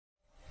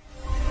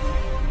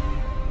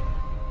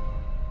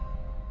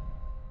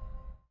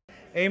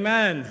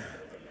Amen.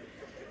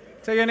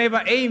 Tell your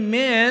neighbor,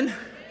 amen.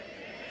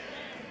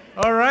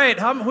 All right,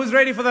 who's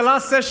ready for the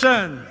last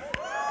session?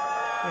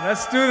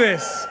 Let's do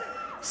this.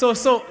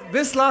 So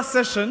this last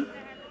session,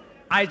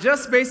 I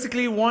just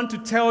basically want to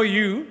tell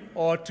you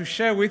or to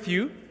share with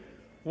you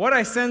what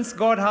I sense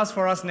God has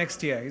for us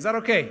next year. Is that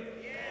okay?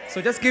 Yes. So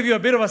just give you a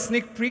bit of a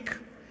sneak peek.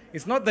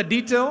 It's not the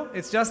detail,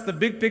 it's just the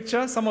big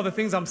picture, some of the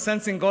things I'm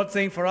sensing God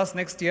saying for us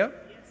next year.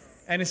 Yes.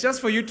 And it's just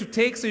for you to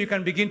take so you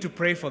can begin to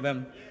pray for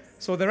them. Yes.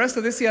 So the rest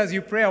of this year as you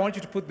pray, I want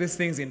you to put these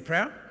things in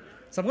prayer.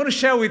 So I'm going to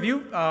share with you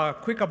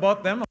quick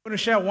about them. I'm going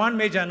to share one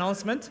major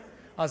announcement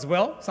as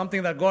well,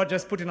 something that God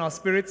just put in our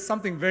spirits,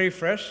 something very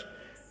fresh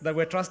that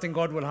we're trusting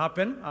God will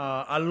happen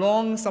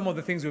along some of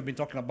the things we've been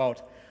talking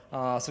about.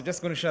 So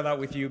just going to share that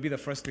with you. You'll be the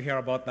first to hear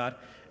about that.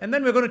 And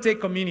then we're going to take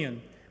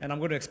communion, and I'm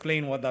going to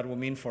explain what that will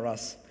mean for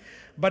us.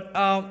 But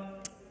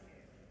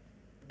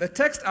the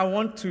text I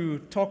want to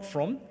talk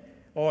from,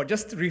 or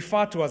just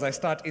refer to as I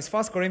start, is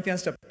 1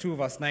 Corinthians chapter 2,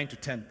 verse 9 to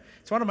 10.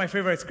 It's one of my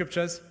favorite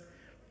scriptures,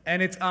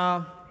 and it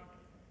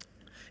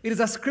is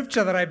a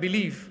scripture that I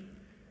believe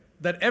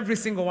that every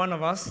single one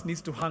of us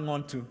needs to hang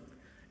on to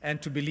and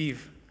to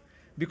believe.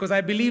 Because I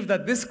believe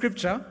that this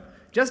scripture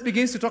just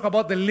begins to talk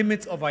about the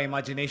limits of our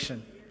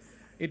imagination.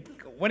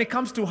 When it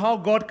comes to how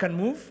God can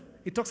move,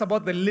 it talks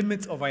about the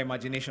limits of our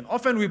imagination.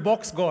 Often we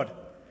box God.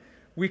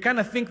 We kind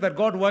of think that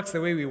God works the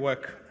way we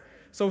work.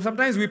 So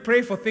sometimes we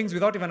pray for things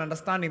without even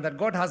understanding that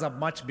God has a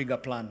much bigger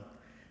plan.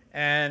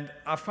 And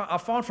I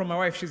found from my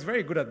wife, she's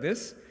very good at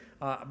this.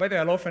 By the way,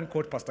 I'll often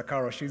quote Pastor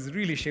Carol. She's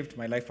really shaped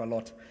my life a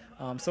lot.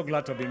 I'm so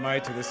glad to have been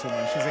married to this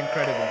woman. She's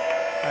incredible.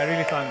 I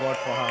really thank God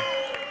for her.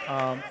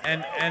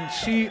 And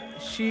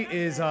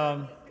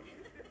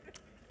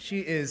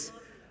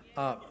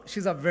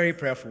she's a very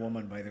prayerful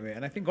woman, by the way.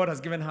 And I think God has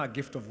given her a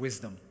gift of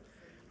wisdom.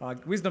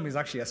 Wisdom is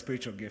actually a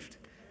spiritual gift.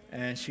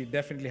 And she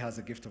definitely has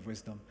a gift of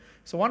wisdom.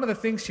 So one of the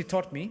things she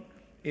taught me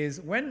is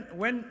when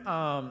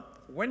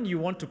you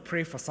want to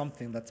pray for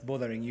something that's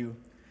bothering you,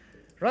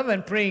 rather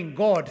than praying,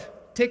 God,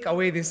 take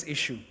away this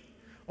issue,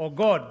 or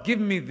God, give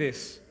me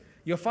this,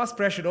 your first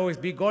prayer should always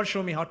be, God,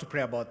 show me how to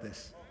pray about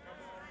this.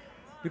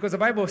 Because the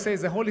Bible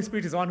says the Holy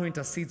Spirit is the one who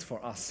intercedes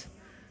for us.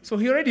 So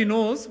he already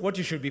knows what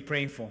you should be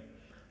praying for.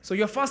 So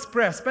your first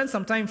prayer, spend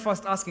some time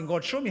first asking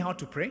God, show me how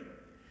to pray.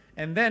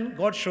 And then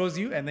God shows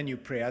you, and then you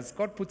pray. As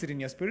God puts it in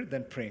your spirit,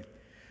 then pray.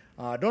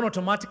 Don't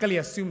automatically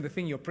assume the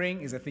thing you're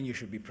praying is the thing you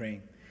should be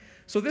praying.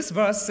 So this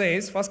verse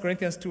says, 1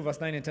 Corinthians 2,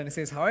 verse 9 and 10, it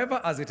says, however,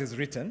 as it is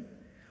written,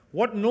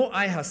 what no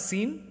eye has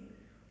seen,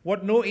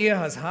 what no ear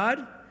has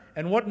heard,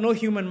 and what no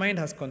human mind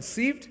has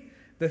conceived,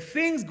 the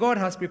things God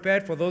has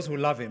prepared for those who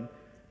love him,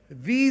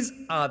 these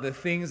are the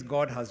things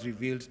God has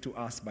revealed to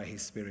us by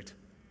his Spirit.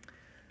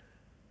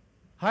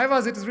 However,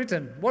 as it is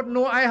written, what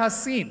no eye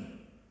has seen,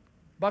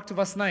 back to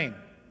verse 9,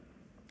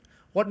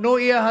 what no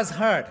ear has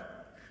heard,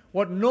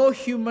 what no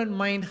human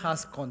mind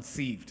has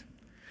conceived.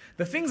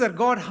 The things that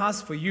God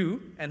has for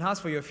you and has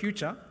for your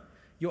future,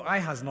 your eye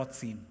has not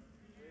seen.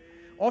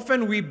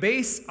 Often we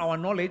base our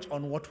knowledge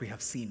on what we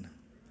have seen.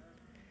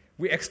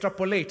 We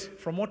extrapolate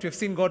from what we've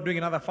seen God doing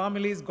in other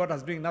families, God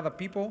has doing in other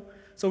people.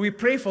 So we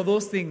pray for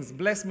those things.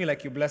 Bless me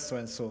like you bless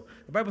so-and-so.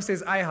 The Bible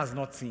says, eye has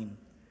not seen.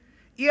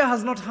 Ear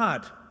has not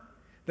heard.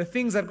 The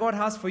things that God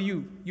has for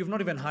you, you've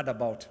not even heard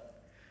about.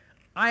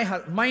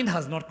 Mind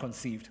has not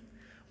conceived.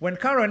 When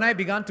Carol and I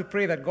began to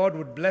pray that God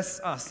would bless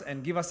us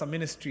and give us a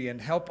ministry and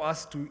help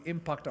us to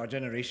impact our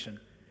generation,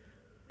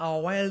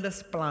 our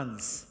wildest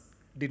plans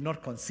did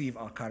not conceive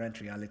our current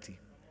reality.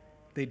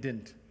 They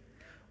didn't.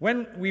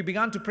 When we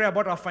began to pray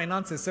about our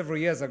finances several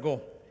years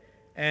ago,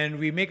 and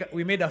we made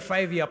a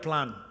 5-year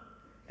plan,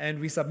 and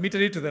we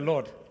submitted it to the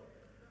Lord,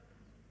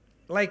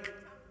 like,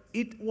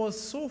 it was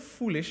so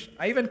foolish.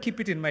 I even keep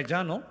it in my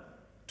journal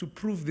to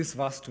prove this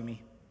verse to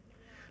me.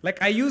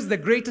 Like, I used the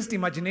greatest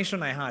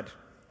imagination I had.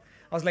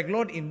 I was like,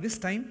 Lord, in this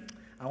time,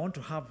 I want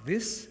to have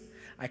this.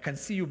 I can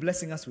see you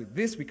blessing us with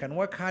this. We can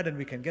work hard and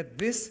we can get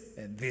this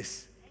and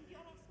this.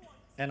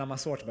 And I'm a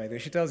sort, by the way.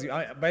 She tells you,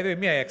 by the way,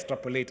 me, I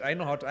extrapolate. I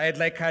know how to, I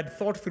had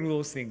thought through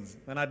those things.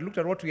 And I'd looked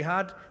at what we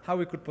had, how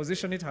we could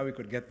position it, how we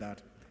could get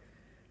that.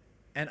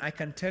 And I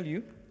can tell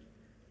you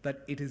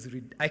that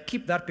I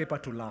keep that paper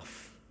to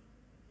laugh.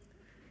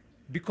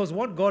 Because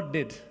what God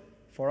did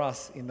for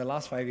us in the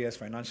last 5 years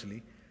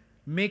financially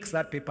makes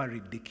that paper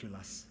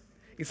ridiculous.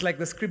 It's like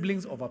the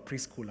scribblings of a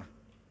preschooler.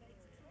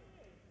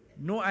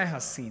 No eye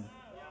has seen,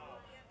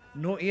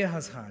 no ear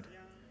has heard,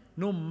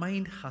 no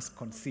mind has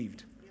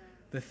conceived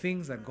the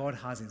things that God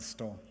has in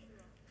store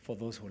for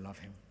those who love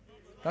him.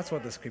 That's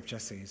what the scripture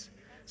says.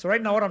 So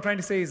right now what I'm trying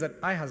to say is that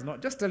eye has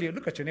not, just tell you,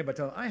 look at your neighbor,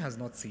 tell, eye has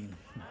not seen.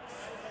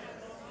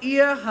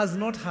 Ear has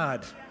not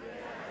heard.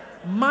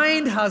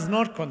 Mind has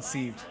not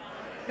conceived.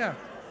 Yeah.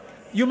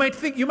 You might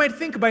think,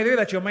 by the way,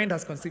 that your mind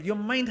has conceived. Your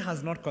mind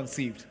has not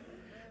conceived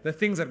the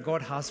things that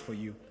God has for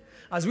you.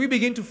 As we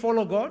begin to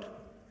follow God,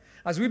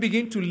 as we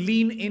begin to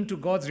lean into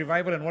God's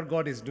revival and what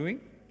God is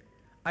doing,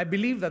 I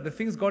believe that the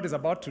things God is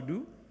about to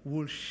do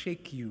will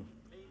shake you,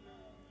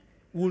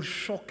 will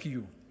shock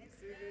you.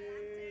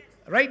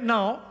 Right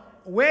now,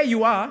 where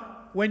you are,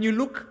 when you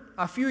look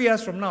a few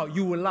years from now,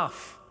 you will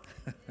laugh.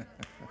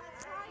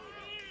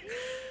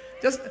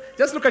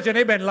 Just look at your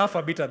neighbor and laugh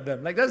a bit at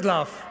them. Like, just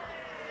laugh.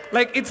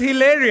 Like, it's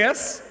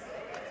hilarious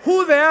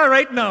who they are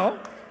right now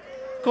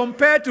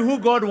compared to who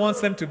God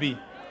wants them to be.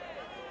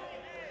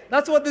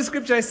 That's what the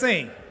scripture is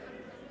saying.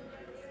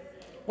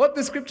 What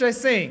the scripture is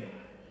saying.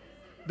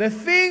 The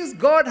things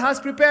God has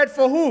prepared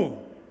for who?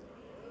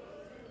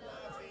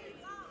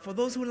 For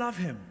those who love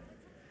him.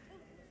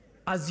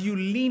 As you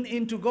lean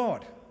into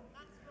God.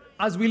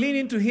 As we lean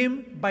into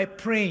him by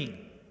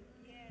praying.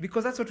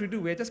 Because that's what we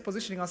do. We're just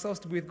positioning ourselves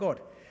to be with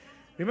God.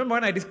 Remember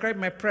when I described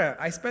my prayer,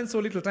 I spent so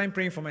little time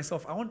praying for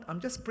myself. I'm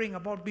just praying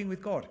about being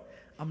with God.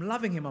 I'm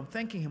loving him, I'm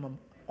thanking him, I'm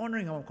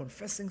honoring him, I'm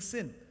confessing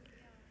sin.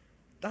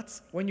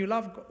 That's when you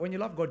love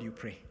God, you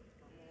pray.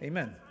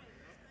 Amen.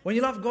 When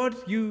you love God,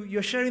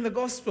 you're sharing the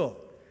gospel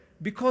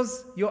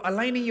because you're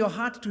aligning your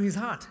heart to his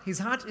heart. His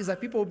heart is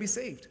that people will be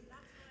saved.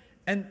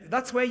 And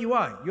that's where you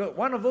are. You're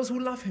one of those who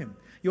love him.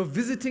 You're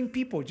visiting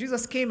people.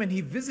 Jesus came and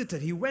he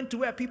visited. He went to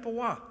where people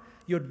were.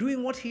 You're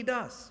doing what he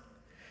does.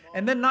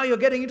 And then now you're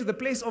getting into the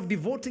place of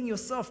devoting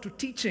yourself to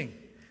teaching,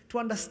 to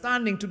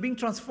understanding, to being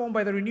transformed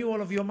by the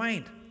renewal of your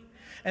mind.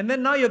 And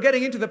then now you're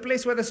getting into the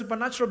place where the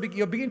supernatural,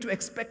 you're beginning to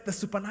expect the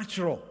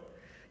supernatural.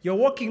 You're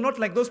walking not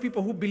like those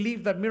people who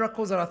believe that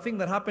miracles are a thing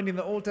that happened in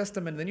the Old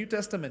Testament, the New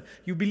Testament.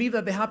 You believe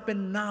that they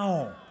happen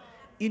now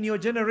in your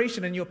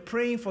generation, and you're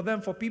praying for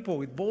them, for people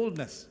with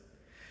boldness.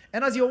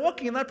 And as you're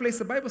walking in that place,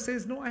 the Bible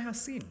says, no eye has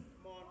seen,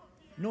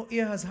 no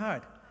ear has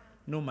heard,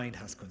 no mind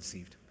has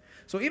conceived.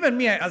 So even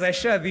me, as I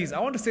share these, I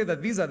want to say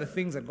that these are the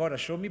things that God has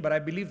shown me, but I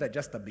believe they're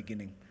just a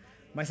beginning.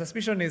 My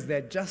suspicion is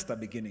they're just a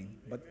beginning,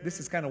 but this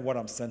is kind of what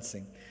I'm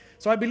sensing.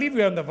 So I believe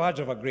we are on the verge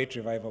of a great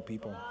revival,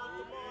 people.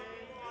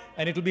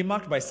 And it will be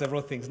marked by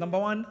several things. Number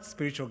one,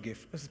 spiritual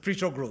growth.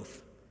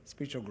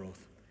 Spiritual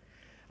growth.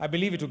 I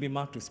believe it will be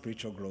marked with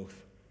spiritual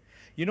growth.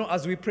 You know,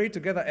 as we pray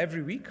together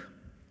every week,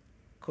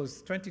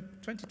 because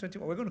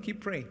 2021, we're going to keep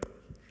praying.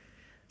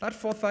 That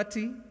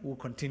 4:30 will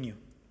continue.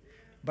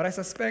 But I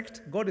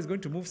suspect God is going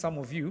to move some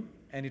of you,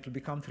 and it will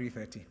become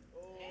 3:30.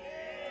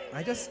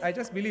 I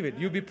just believe it.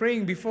 You'll be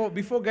praying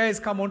before guys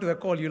come onto the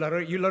call. You'll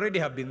already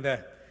have been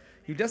there.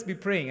 You'll just be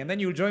praying, and then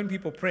you'll join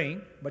people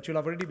praying, but you'll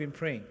have already been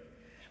praying.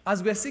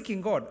 As we're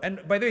seeking God,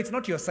 and by the way, it's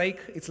not your psyche.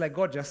 It's like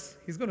God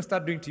he's going to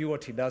start doing to you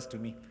what he does to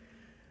me.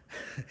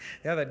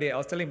 The other day, I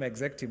was telling my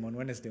exec team on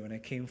Wednesday when I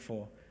came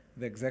for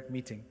the exec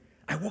meeting,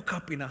 I woke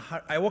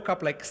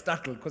up like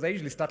startled, because I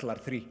usually startle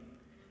at 3.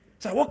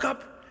 So I woke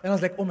up, and I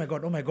was like, oh my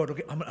God,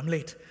 okay, I'm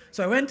late.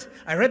 So I went,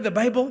 I read the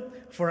Bible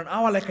for an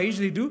hour like I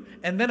usually do,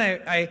 and then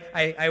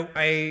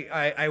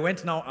I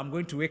went now, I'm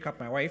going to wake up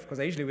my wife, because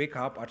I usually wake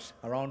her up at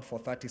around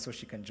 4:30 so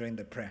she can join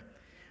the prayer,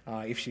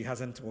 if she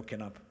hasn't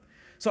woken up.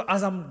 So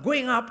as I'm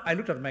going up, I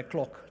looked at my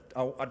clock,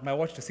 at my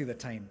watch to see the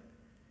time.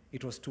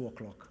 It was 2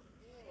 o'clock.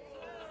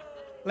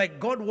 Like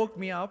God woke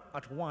me up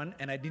at 1,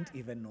 and I didn't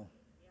even know.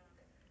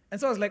 And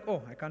so I was like,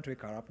 oh, I can't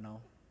wake her up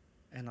now,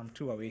 and I'm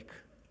too awake.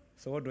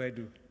 So what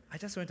do? I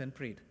just went and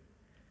prayed.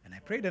 And I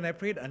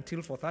prayed until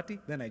 4:30,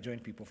 then I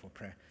joined people for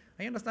prayer.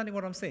 Are you understanding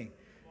what I'm saying?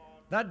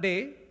 That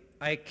day,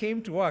 I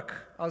came to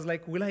work. I was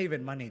like, will I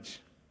even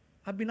manage?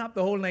 I've been up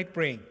the whole night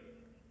praying.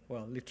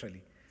 Well,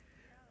 literally.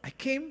 I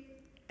came,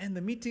 and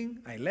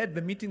I led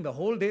the meeting the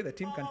whole day. The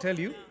team can tell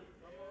you.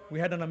 We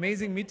had an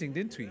amazing meeting,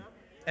 didn't we?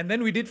 And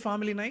then we did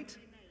family night.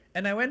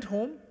 And I went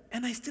home,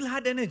 and I still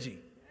had energy.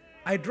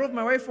 I drove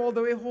my wife all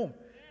the way home.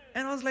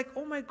 And I was like,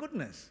 oh my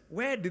goodness,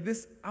 where did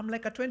this? I'm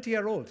like a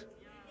 20-year-old.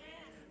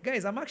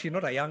 Guys, I'm actually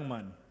not a young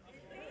man.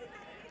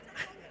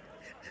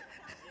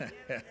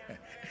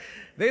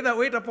 They that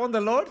wait upon the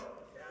Lord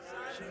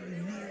shall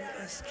renew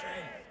their strength.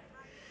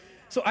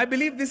 So I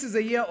believe this is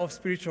a year of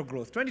spiritual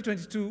growth.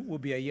 2022 will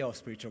be a year of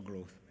spiritual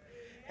growth.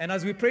 And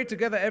as we pray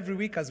together every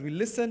week, as we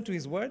listen to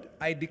his word,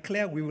 I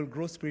declare we will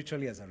grow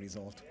spiritually as a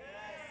result.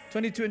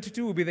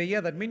 2022 will be the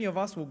year that many of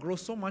us will grow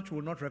so much we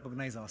will not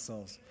recognize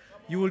ourselves.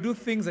 You will do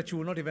things that you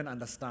will not even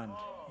understand.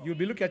 You'll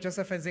be looking at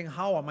yourself and saying,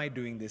 how am I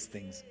doing these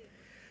things?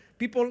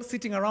 People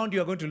sitting around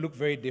you are going to look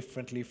very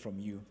differently from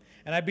you.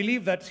 And I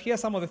believe that here are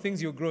some of the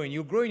things you'll grow in.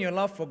 You'll grow in your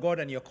love for God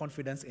and your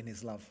confidence in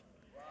his love.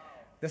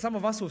 There's some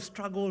of us who've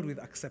struggled with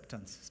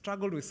acceptance,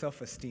 struggled with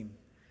self-esteem.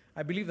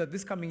 I believe that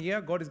this coming year,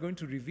 God is going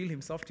to reveal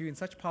himself to you in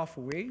such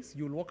powerful ways,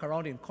 you'll walk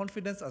around in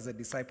confidence as a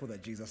disciple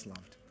that Jesus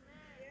loved.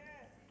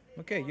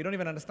 Okay, you don't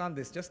even understand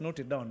this. Just note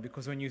it down,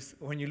 because when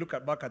you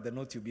look back at the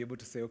notes, you'll be able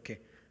to say, okay,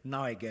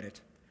 now I get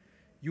it.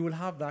 You will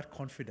have that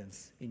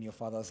confidence in your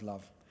Father's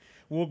love.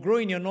 We'll grow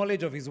in your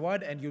knowledge of his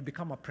word, and you'll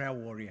become a prayer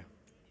warrior.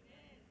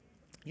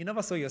 You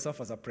never saw yourself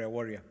as a prayer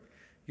warrior.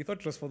 You thought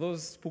it was for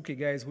those spooky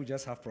guys who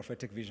just have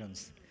prophetic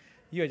visions.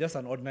 You are just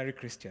an ordinary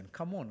Christian.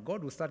 Come on,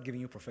 God will start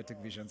giving you prophetic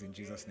visions in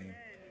Jesus' name.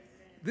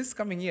 This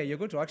coming year, you're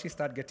going to actually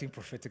start getting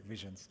prophetic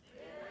visions.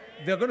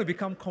 They're going to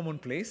become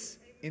commonplace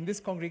in this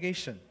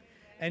congregation.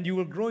 And you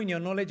will grow in your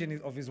knowledge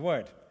of his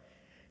word.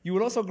 You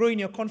will also grow in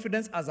your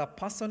confidence as a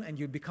person, and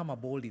you'll become a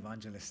bold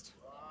evangelist.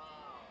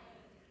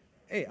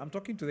 Hey, I'm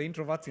talking to the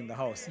introverts in the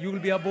house. You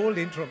will be a bold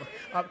introvert.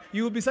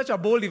 You will be such a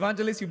bold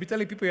evangelist. You'll be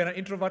telling people you're an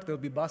introvert. They'll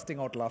be bursting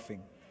out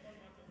laughing.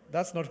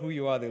 That's not who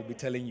you are. They'll be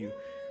telling you.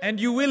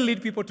 And you will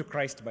lead people to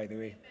Christ, by the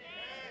way.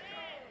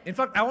 In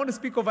fact, I want to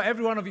speak over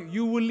every one of you.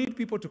 You will lead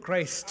people to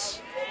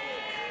Christ.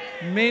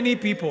 Many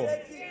people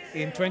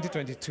in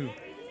 2022.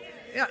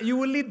 Yeah, you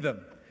will lead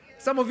them.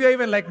 Some of you are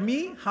even like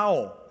me.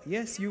 How?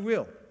 Yes, you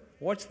will.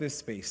 Watch this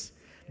space.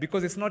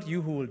 Because it's not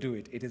you who will do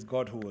it. It is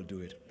God who will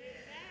do it.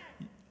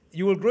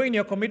 You will grow in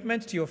your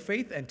commitment to your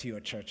faith and to your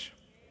church.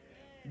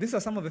 These are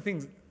some of the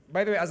things.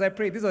 By the way, as I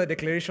pray, these are the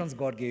declarations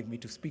God gave me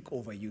to speak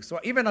over you. So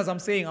even as I'm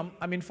saying,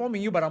 I'm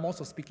informing you, but I'm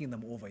also speaking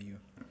them over you.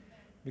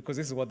 Because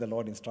this is what the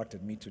Lord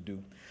instructed me to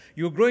do.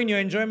 You will grow in your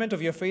enjoyment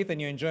of your faith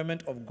and your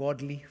enjoyment of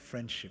godly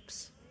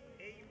friendships.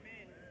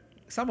 Amen.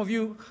 Some of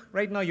you,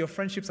 right now, your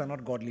friendships are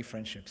not godly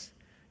friendships.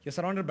 You're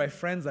surrounded by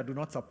friends that do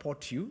not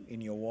support you in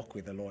your walk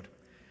with the Lord.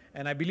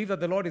 And I believe that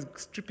the Lord is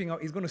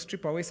going to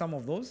strip away some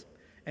of those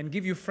and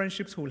give you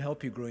friendships who will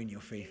help you grow in your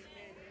faith.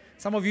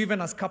 Some of you, even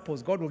as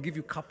couples, God will give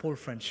you couple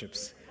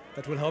friendships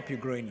that will help you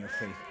grow in your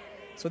faith.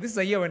 So this is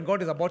a year when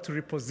God is about to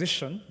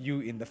reposition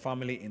you in the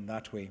family in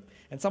that way.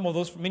 And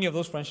many of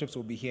those friendships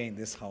will be here in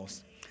this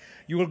house.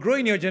 You will grow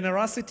in your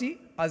generosity.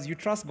 As you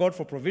trust God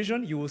for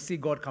provision, you will see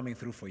God coming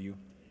through for you.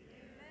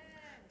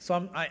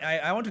 So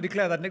I want to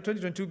declare that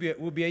 2022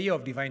 will be a year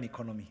of divine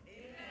economy.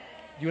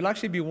 You will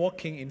actually be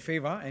walking in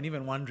favor and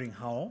even wondering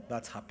how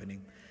that's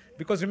happening.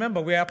 Because remember,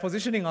 we are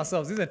positioning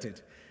ourselves, isn't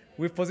it?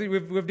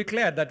 We've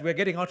declared that we're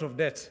getting out of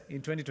debt in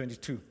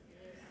 2022.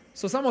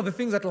 So some of the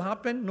things that will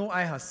happen, no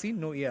eye has seen,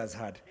 no ear has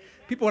heard.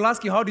 People will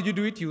ask you, how did you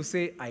do it? You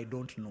say, I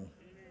don't know.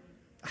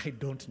 I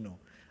don't know.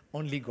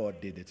 Only God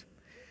did it.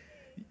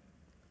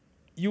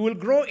 You will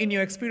grow in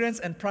your experience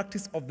and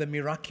practice of the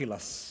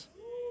miraculous.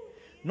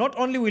 Not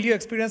only will you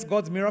experience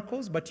God's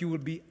miracles, but you will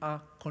be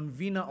a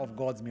convener of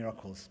God's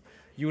miracles.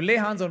 You lay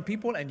hands on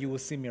people and you will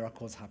see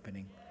miracles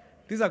happening.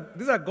 These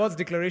are God's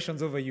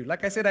declarations over you.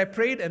 Like I said, I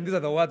prayed, and these are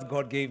the words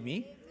God gave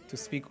me to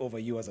speak over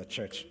you as a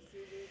church.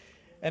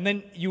 And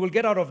then you will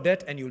get out of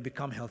debt and you will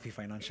become healthy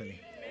financially.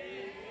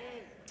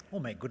 Oh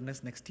my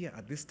goodness, next year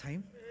at this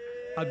time,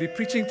 I'll be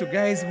preaching to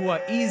guys who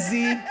are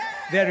easy,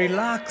 they're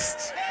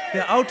relaxed,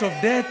 they're out of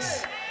debt,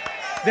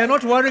 they're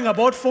not worrying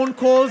about phone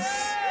calls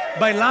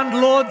by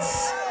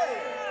landlords.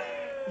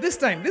 This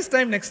time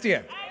next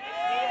year.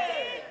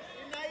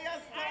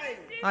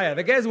 Yeah,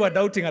 the guys who are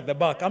doubting at the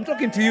back, I'm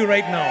talking to you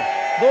right now.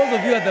 Those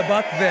of you at the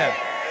back there,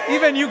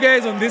 even you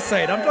guys on this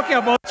side, I'm talking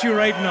about you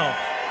right now.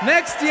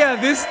 Next year,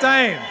 this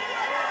time.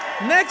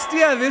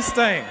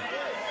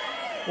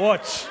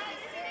 Watch.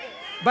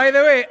 By the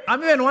way,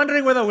 I'm even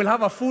wondering whether we'll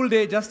have a full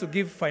day just to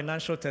give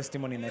financial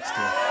testimony next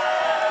year.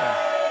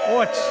 Yeah.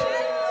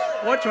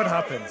 Watch what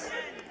happens.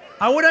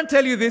 I wouldn't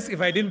tell you this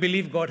if I didn't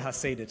believe God has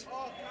said it.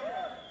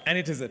 And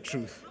it is the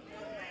truth.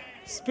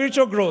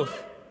 Spiritual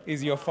growth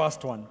is your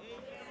first one.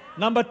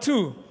 Number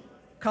 2,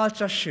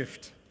 culture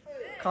shift.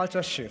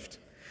 Culture shift.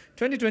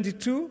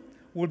 2022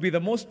 will be the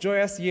most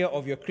joyous year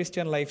of your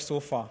Christian life so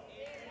far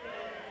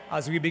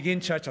as we begin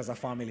church as a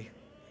family.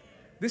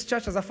 This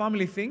church as a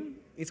family thing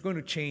is going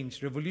to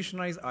change,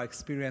 revolutionize our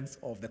experience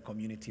of the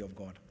community of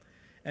God.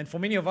 And for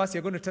many of us,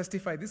 you're going to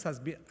testify, this has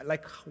been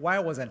like, why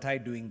wasn't I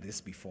doing this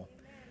before?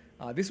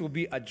 This will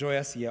be a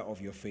joyous year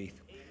of your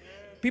faith.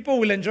 People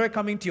will enjoy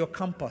coming to your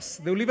campus.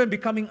 They will even be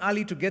coming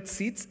early to get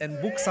seats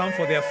and book some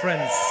for their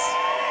friends.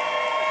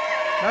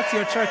 That's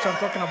your church I'm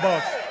talking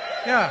about.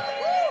 Yeah.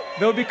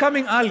 They'll be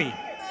coming early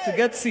to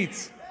get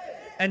seats.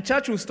 And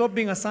church will stop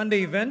being a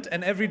Sunday event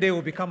and every day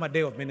will become a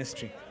day of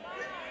ministry.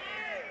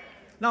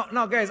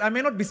 Now guys, I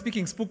may not be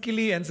speaking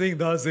spookily and saying,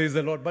 thus says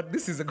the Lord, but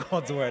this is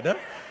God's word. Huh?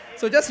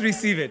 So just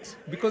receive it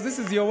because this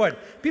is your word.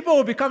 People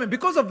will be coming.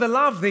 Because of the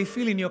love they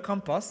feel in your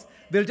campus,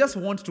 they'll just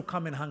want to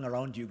come and hang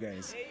around you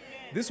guys.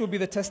 This will be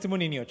the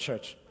testimony in your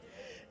church.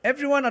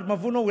 Everyone at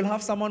Mavuno will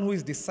have someone who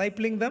is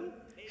discipling them,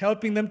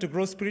 helping them to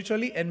grow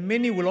spiritually, and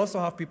many will also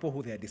have people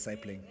who they are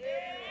discipling.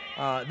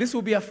 This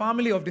will be a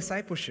family of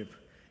discipleship,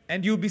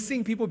 and you'll be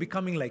seeing people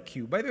becoming like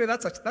you. By the way,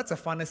 that's a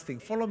funnest thing.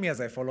 Follow me as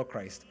I follow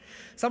Christ.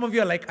 Some of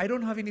you are like, I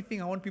don't have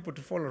anything I want people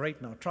to follow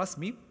right now. Trust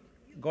me,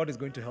 God is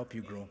going to help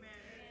you grow.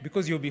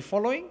 Because you'll be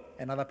following,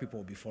 and other people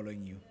will be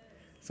following you.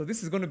 So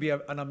this is going to be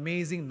an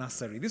amazing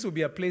nursery. This will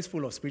be a place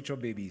full of spiritual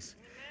babies.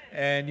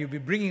 And you'll be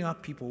bringing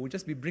up people. We'll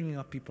just be bringing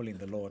up people in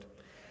the Lord.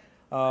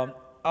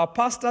 Our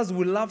pastors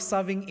will love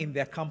serving in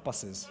their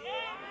campuses.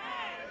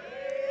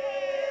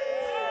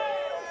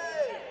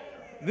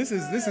 This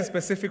is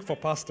specific for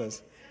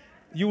pastors.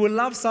 You will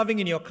love serving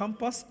in your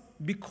campus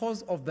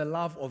because of the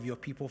love of your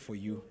people for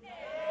you.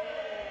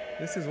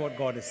 This is what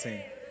God is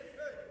saying.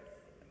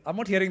 I'm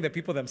not hearing the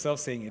people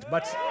themselves saying it,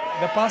 but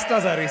the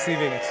pastors are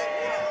receiving it.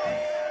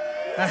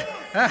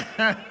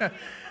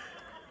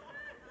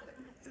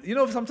 You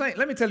know, sometimes,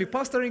 let me tell you,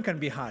 pastoring can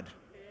be hard.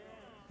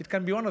 It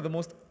can be one of the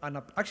most,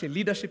 actually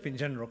leadership in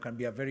general can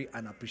be a very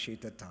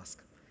unappreciated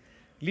task.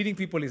 Leading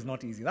people is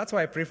not easy. That's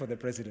why I pray for the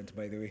president,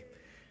 by the way.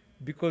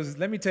 Because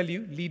let me tell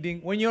you,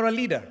 when you're a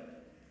leader,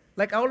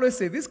 Like I always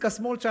say, this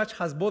small church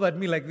has bothered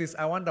me like this.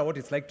 I wonder what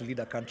it's like to lead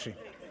a country.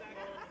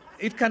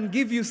 It can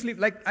give you sleep.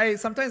 Like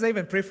sometimes I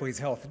even pray for his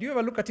health. Do you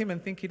ever look at him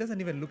and think he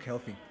doesn't even look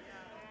healthy?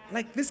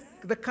 Like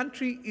the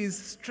country is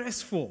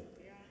stressful.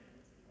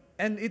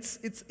 And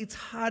it's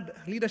hard.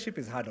 Leadership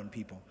is hard on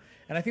people.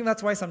 And I think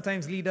that's why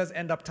sometimes leaders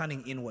end up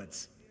turning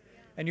inwards.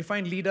 And you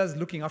find leaders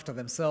looking after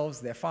themselves,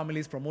 their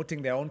families,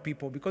 promoting their own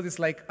people, because it's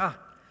like,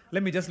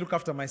 let me just look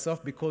after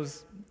myself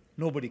because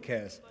nobody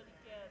cares.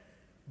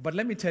 But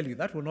let me tell you,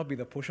 that will not be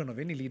the portion of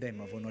any leader in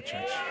Mavuno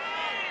Church.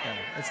 Yeah,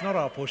 it's not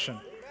our portion.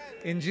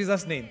 In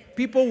Jesus' name.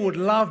 People would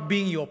love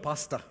being your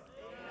pastor.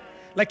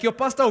 Like your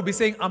pastor will be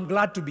saying, I'm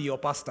glad to be your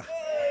pastor.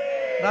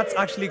 That's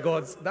actually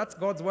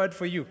God's word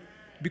for you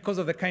because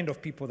of the kind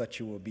of people that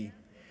you will be.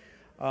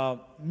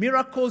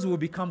 Miracles will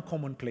become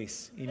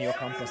commonplace in your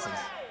campuses.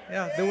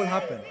 Yeah, they will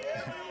happen.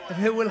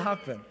 They will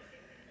happen.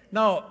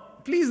 Now,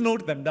 please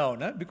note them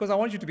down, because I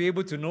want you to be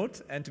able to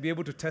note and to be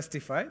able to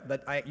testify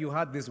that you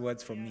had these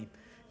words from me.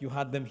 You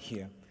had them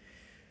here.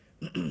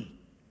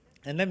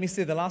 And let me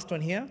say the last one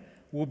here.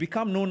 We'll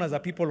become known as a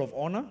people of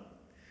honor.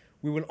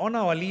 We will honor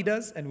our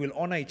leaders and we'll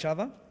honor each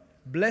other,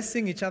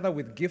 blessing each other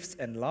with gifts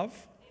and love.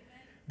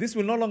 Amen. This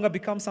will no longer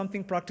become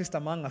something practiced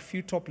among a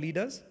few top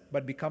leaders,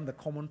 but become the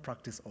common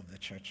practice of the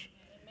church.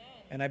 Amen.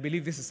 And I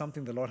believe this is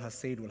something the Lord has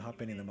said will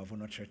happen in the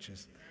Mavuno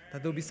churches,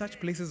 that there will be such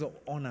places of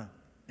honor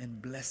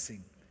and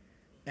blessing,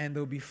 and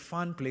there will be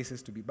fun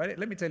places to be. But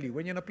let me tell you,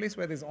 when you're in a place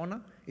where there's honor,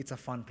 it's a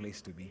fun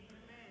place to be.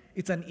 Amen.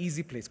 It's an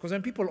easy place, because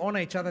when people honor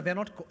each other,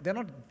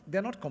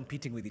 they're not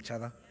competing with each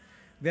other.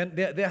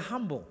 They're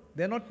humble.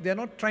 They're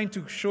not trying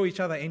to show each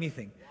other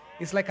anything.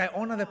 It's like I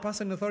honor the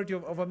person in authority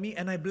over me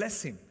and I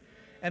bless him.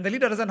 And the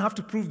leader doesn't have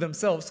to prove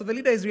themselves. So the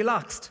leader is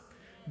relaxed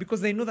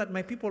because they know that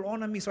my people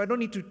honor me. So I don't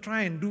need to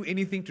try and do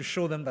anything to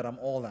show them that I'm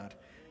all that.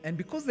 And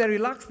because they're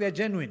relaxed, they're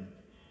genuine.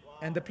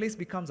 And the place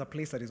becomes a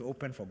place that is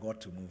open for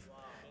God to move.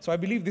 So I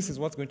believe this is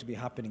what's going to be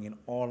happening in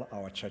all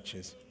our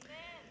churches.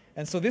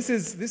 And so this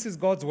is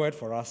God's word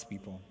for us,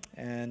 people.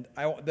 And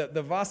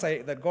the verse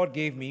that God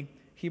gave me,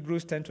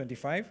 Hebrews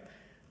 10:25,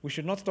 we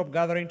should not stop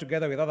gathering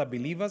together with other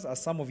believers, as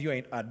some of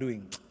you are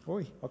doing.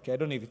 Okay, I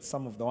don't know if it's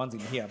some of the ones in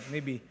here.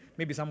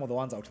 Maybe some of the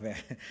ones out there.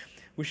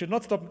 We should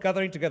not stop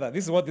gathering together.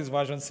 This is what this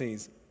version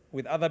says.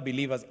 With other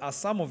believers, as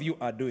some of you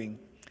are doing.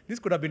 This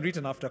could have been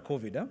written after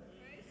COVID. Huh?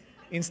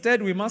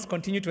 Instead, we must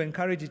continue to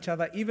encourage each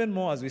other even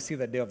more as we see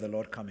the day of the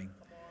Lord coming.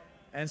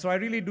 And so I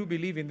really do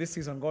believe in this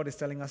season, God is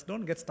telling us,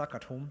 don't get stuck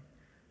at home.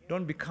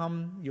 Don't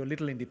become your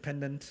little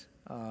independent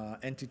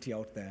entity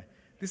out there.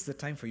 This is the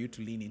time for you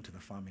to lean into the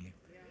family.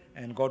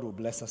 And God will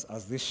bless us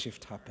as this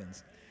shift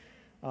happens.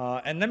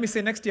 And let me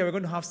say, next year we're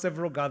going to have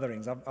several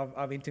gatherings.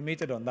 I've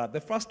intimated on that.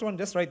 The first one,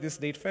 just write this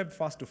date, Feb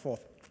 1st to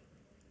 4th.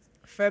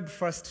 Feb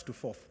 1st to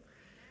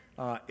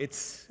 4th.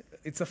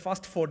 It's a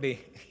fast 4-day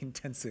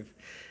intensive.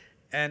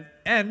 And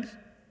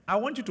I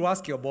want you to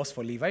ask your boss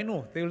for leave. I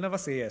know they will never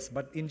say yes,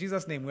 but in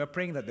Jesus' name, we are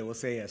praying that they will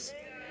say yes.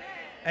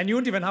 And you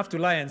won't even have to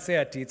lie and say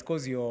it's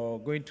because you're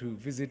going to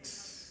visit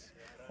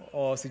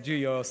or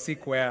you're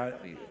sick where,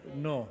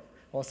 no.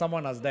 Or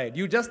someone has died.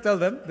 You just tell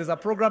them, there's a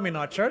program in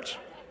our church.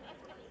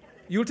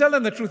 You tell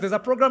them the truth. There's a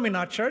program in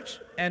our church,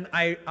 and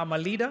I am a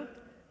leader,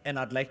 and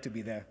I'd like to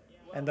be there.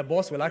 And the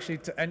boss will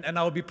actually, and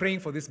I'll be praying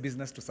for this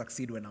business to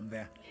succeed when I'm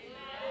there.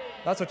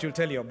 That's what you'll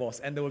tell your boss,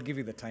 and they will give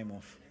you the time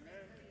off.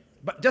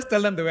 But just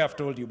tell them the way I've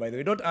told you, by the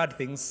way. Don't add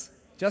things.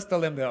 Just tell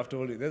them the way I've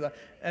told you.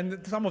 And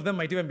some of them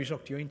might even be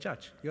shocked. You're in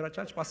church. You're a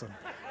church person.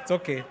 It's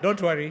okay.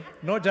 Don't worry.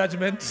 No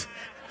judgment.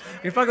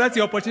 In fact, that's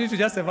your opportunity to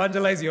just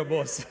evangelize your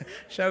boss.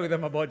 Share with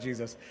them about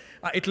Jesus.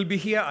 It will be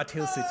here at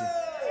Hill City.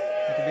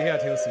 It will be here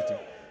at Hill City.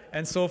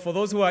 And so for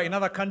those who are in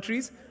other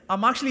countries,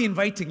 I'm actually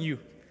inviting you.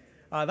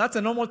 That's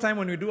a normal time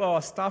when we do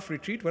our staff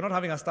retreat. We're not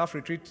having a staff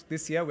retreat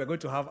this year. We're going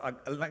to have,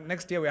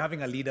 next year we're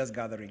having a leaders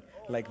gathering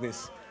like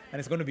this. And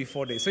it's going to be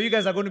 4 days. So you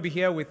guys are going to be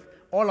here with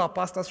all our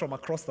pastors from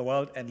across the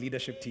world and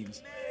leadership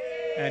teams.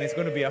 And it's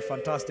going to be a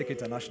fantastic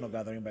international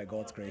gathering by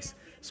God's grace.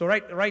 So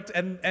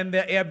and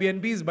there are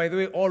Airbnbs, by the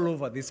way, all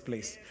over this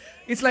place.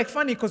 It's like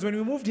funny because when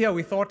we moved here,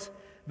 we thought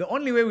the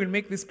only way we'll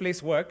make this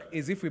place work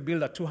is if we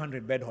build a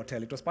 200-bed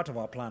hotel. It was part of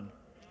our plan.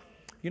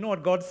 You know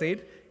what God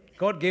said?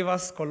 God gave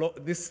us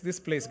this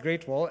place,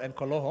 Great Wall and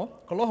Koloho.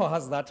 Koloho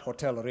has that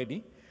hotel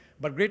already,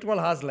 but Great Wall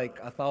has like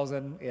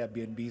 1,000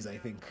 Airbnbs, I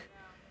think.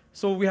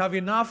 So we have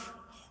enough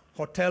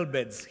hotel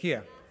beds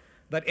here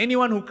that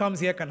anyone who comes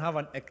here can have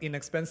an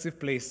inexpensive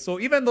place. So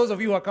even those of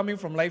you who are coming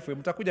from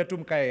Lifeway, mtakuja tu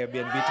mkae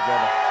Airbnb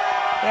together.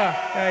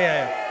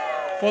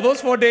 Yeah. For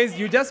those 4 days,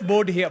 you just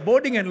board here,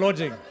 boarding and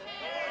lodging.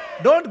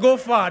 Don't go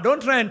far.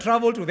 Don't try and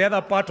travel to the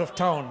other part of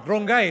town.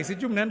 Rongai,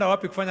 sijui mnaenda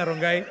wapi kufanya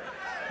Rongai.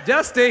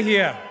 Just stay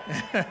here.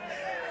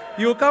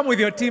 You'll come with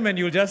your team and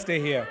you'll just stay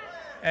here.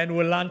 And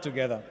we'll learn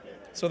together.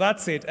 So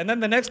that's it. And then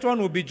the next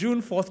one will be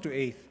June 4th to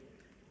 8th.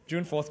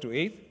 June 4th to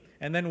 8th.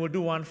 And then we'll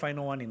do one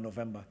final one in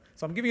November.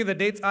 So I'm giving you the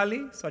dates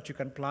early so that you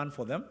can plan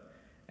for them.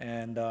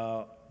 And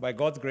by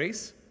God's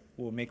grace,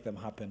 we'll make them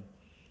happen.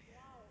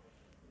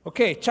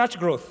 Okay, church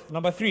growth.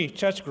 Number 3,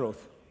 church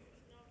growth.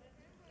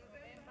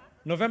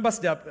 November,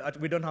 I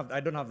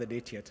don't have the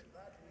date yet,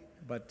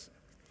 but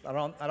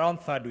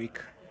around third week.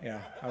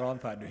 Yeah,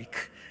 around third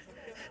week.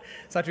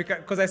 So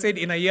because I said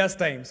in a year's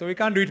time, so we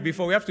can't do it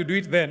before. We have to do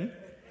it then.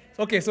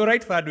 Okay, so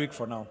write third week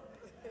for now.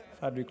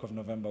 Third week of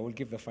November. We'll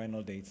give the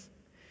final dates.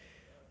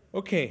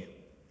 Okay.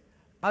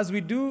 As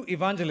we do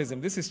evangelism,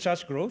 this is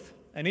church growth,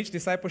 and each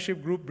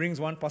discipleship group brings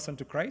one person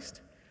to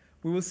Christ.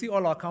 We will see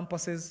all our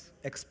campuses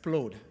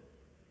explode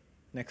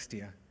next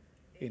year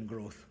in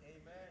growth.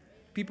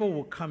 People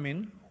will come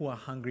in who are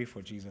hungry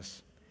for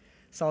Jesus.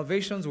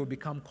 Salvations will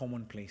become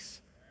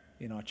commonplace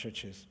in our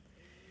churches.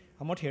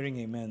 I'm not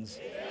hearing amens.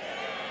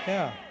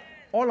 Yeah.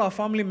 All our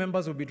family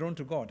members will be drawn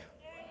to God.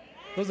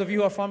 Those of you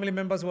who are family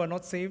members who are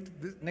not saved,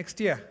 next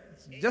year,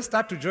 just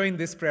start to join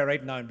this prayer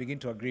right now and begin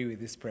to agree with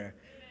this prayer.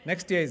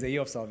 Next year is a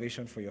year of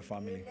salvation for your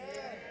family.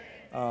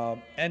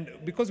 And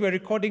because we're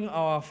recording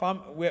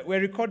we're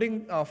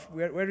recording,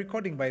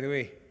 by the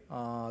way,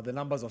 the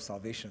numbers of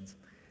salvations.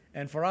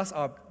 And for us,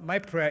 my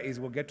prayer is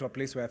we'll get to a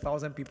place where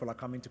 1,000 people are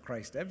coming to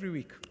Christ every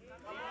week,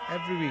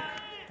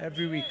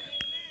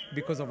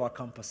 because of our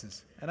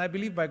campuses. And I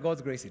believe by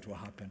God's grace it will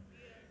happen.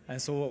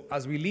 And so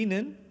as we lean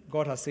in,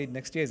 God has said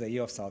next year is a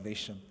year of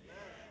salvation.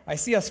 I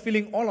see us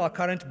filling all our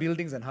current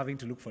buildings and having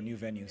to look for new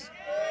venues.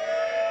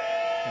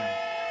 Yeah.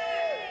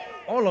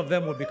 All of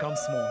them will become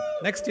small.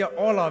 Next year,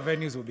 all our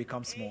venues will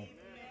become small.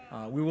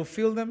 We will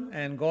fill them,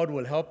 and God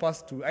will help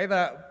us to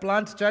either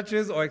plant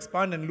churches or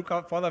expand and look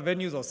out for other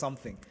venues or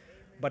something.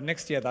 But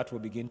next year, that will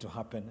begin to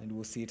happen, and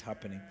we'll see it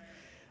happening.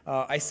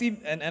 I see,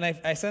 and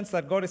I sense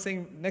that God is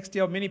saying next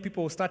year, many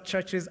people will start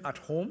churches at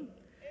home.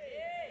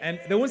 And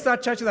they won't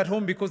start churches at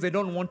home because they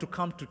don't want to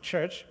come to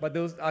church, but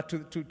they'll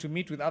to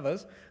meet with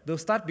others. They'll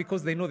start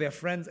because they know their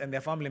friends and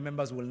their family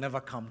members will never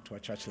come to a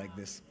church like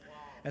this.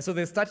 And so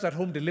they start at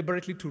home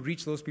deliberately to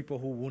reach those people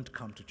who won't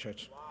come to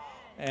church.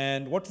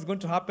 And what is going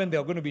to happen,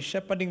 they're going to be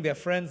shepherding their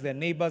friends, their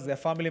neighbors, their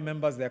family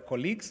members, their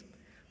colleagues,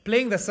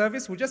 playing the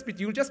service.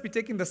 You'll just be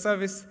taking the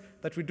service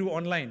that we do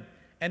online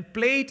and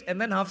play it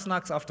and then have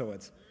snacks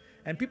afterwards.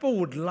 And people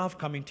would love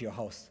coming to your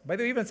house. By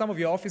the way, even some of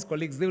your office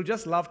colleagues, they'll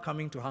just love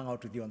coming to hang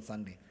out with you on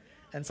Sunday.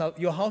 And so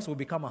your house will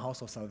become a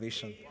house of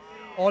salvation.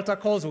 Altar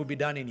calls will be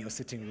done in your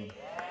sitting room.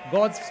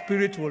 God's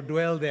Spirit will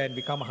dwell there and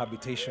become a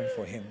habitation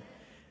for Him.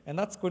 And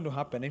that's going to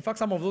happen. In fact,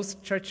 some of those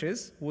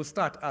churches will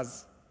start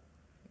as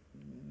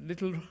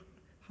little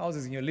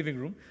houses in your living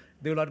room.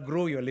 They will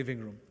outgrow your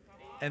living room.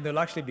 And they'll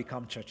actually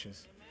become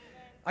churches.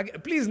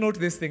 Please note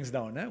these things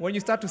down. When you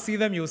start to see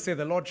them, you'll say,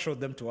 the Lord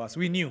showed them to us.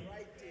 We knew.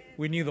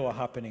 We knew they were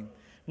happening.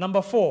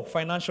 Number 4,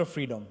 financial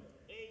freedom.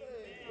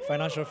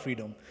 Financial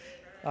freedom.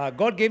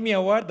 God gave me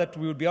a word that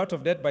we will be out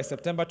of debt by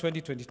September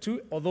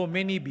 2022, although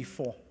many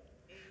before.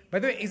 By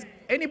the way, is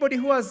anybody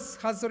who has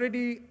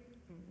already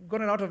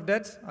gotten out of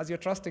debt as you're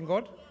trusting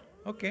God?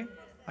 Okay,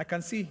 I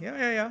can see.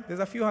 Yeah. There's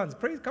a few hands.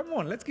 Praise, come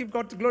on, let's give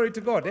glory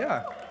to God.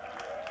 Yeah,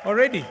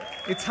 already.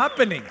 It's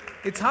happening.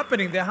 It's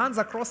happening. There are hands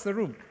across the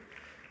room.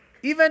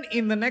 Even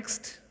in the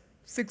next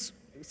 6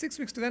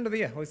 weeks to the end of the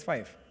year, or it's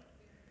 5.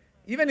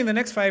 Even in the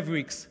next 5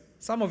 weeks,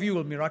 some of you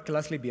will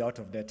miraculously be out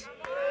of debt.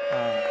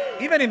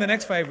 Even in the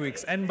next 5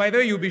 weeks. And by the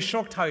way, you'll be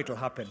shocked how it will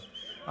happen.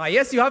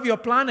 Yes, you have your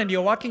plan and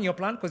you're working your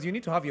plan, because you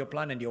need to have your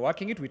plan and you're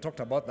working it. We talked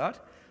about that.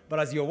 But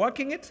as you're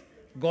working it,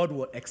 God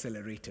will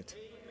accelerate it.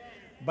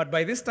 But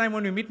by this time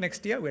when we meet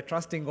next year, we're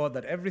trusting God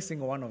that every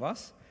single one of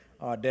us,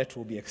 our debt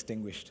will be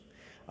extinguished.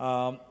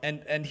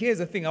 And here's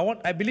the thing.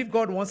 I believe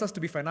God wants us to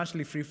be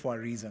financially free for a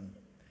reason.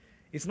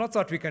 It's not so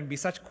that we can be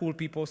such cool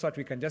people, so that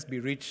we can just be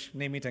rich,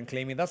 name it and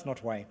claim it. That's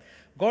not why.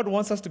 God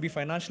wants us to be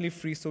financially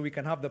free so we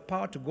can have the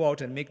power to go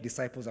out and make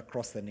disciples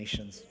across the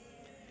nations.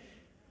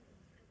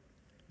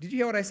 Did you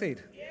hear what I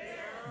said? Yes.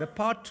 The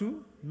power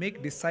to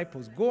make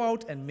disciples. Go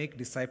out and make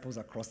disciples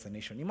across the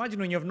nation. Imagine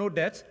when you have no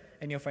debt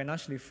and you're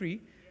financially free,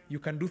 you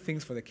can do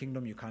things for the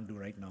kingdom you can't do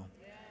right now.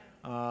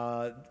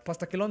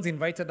 Pastor Kilonzi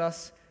invited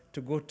us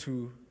to go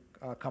to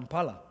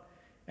Kampala,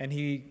 and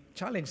he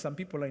challenged some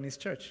people in his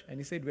church, and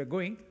he said, we're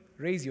going,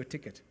 raise your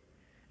ticket.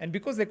 And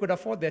because they could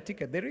afford their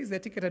ticket, they raised their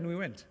ticket and we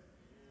went.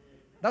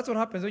 That's what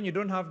happens when you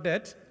don't have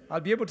debt. I'll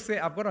be able to say,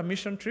 I've got a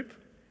mission trip.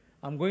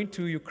 I'm going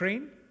to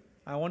Ukraine.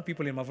 I want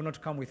people in Mavuno to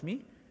come with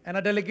me. And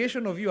a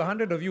delegation of you,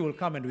 100 of you will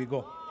come and we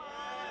go.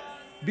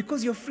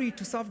 Because you're free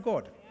to serve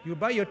God. You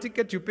buy your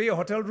ticket, you pay your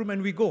hotel room,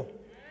 and we go.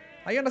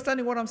 Are you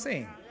understanding what I'm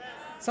saying?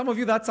 Some of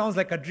you, that sounds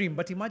like a dream,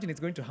 but imagine it's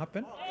going to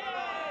happen.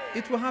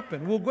 It will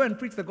happen. We'll go and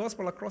preach the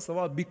gospel across the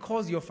world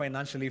because you're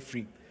financially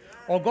free.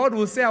 Or God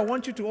will say, I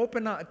want you to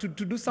open to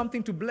do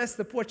something to bless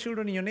the poor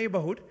children in your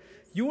neighborhood.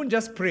 You won't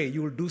just pray,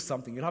 you will do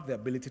something. You'll have the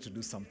ability to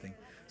do something.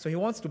 So He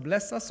wants to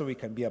bless us so we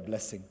can be a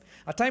blessing.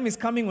 A time is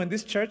coming when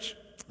this church,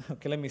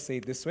 okay, let me say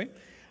it this way.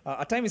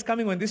 A time is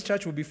coming when this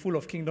church will be full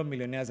of kingdom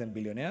millionaires and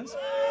billionaires.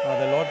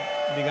 The Lord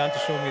began to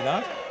show me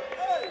that.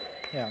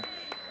 Yeah.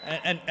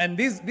 And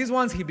these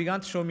ones, He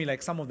began to show me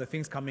like some of the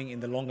things coming in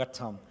the longer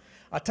term.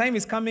 A time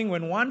is coming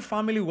when one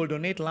family will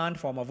donate land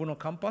for Mavuno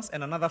campus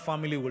and another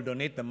family will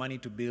donate the money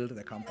to build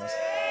the campus.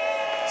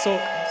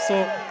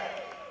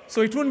 So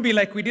it wouldn't be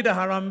like we did a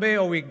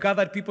harambe or we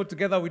gathered people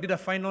together, we did a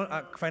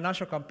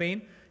financial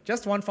campaign.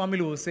 Just one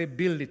family will say,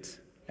 build it,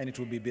 and it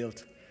will be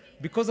built.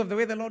 Because of the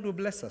way the Lord will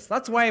bless us.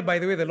 That's why, by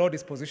the way, the Lord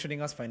is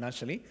positioning us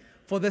financially.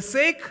 For the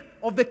sake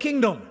of the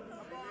kingdom.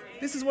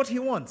 This is what He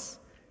wants.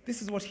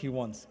 This is what He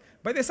wants.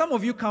 By the way, some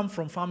of you come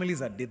from families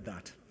that did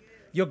that.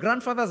 Your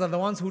grandfathers are the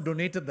ones who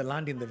donated the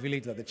land in the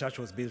village that the church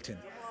was built in.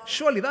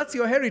 Surely that's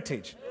your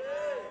heritage.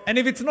 And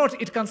if it's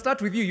not, it can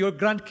start with you. Your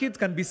grandkids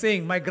can be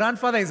saying, my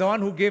grandfather is the one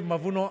who gave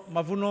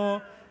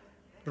Mavuno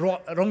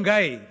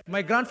Rongai.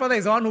 My grandfather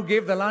is the one who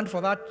gave the land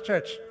for that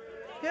church.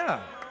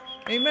 Yeah.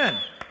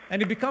 Amen.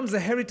 And it becomes the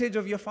heritage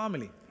of your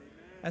family.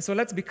 And so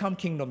let's become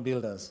kingdom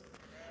builders.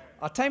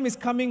 A time is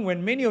coming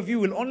when many of you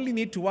will only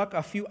need to work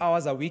a few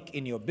hours a week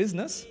in your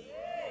business,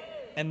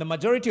 and the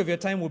majority of your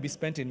time will be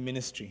spent in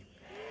ministry.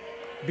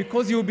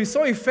 Because you will be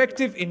so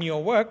effective in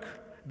your work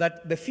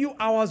that the few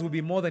hours will be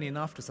more than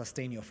enough to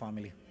sustain your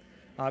family.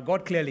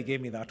 God clearly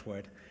gave me that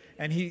word.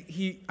 And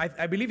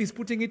I believe He's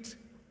putting it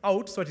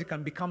out so that it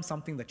can become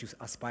something that you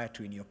aspire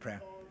to in your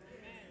prayer.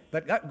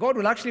 That God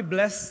will actually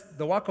bless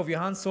the work of your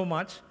hands so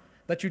much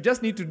that you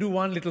just need to do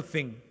one little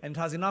thing, and it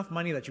has enough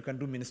money that you can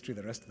do ministry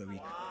the rest of the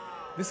week.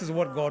 This is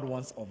what God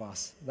wants of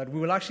us, that we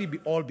will actually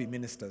all be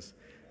ministers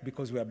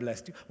because we are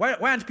blessed. Why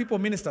aren't people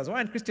ministers? Why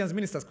aren't Christians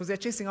ministers? Because they're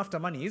chasing after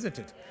money, isn't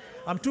it?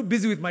 I'm too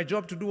busy with my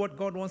job to do what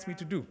God wants me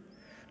to do.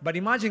 But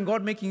imagine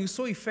God making you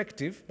so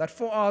effective that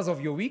 4 hours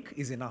of your week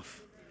is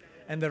enough.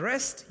 And the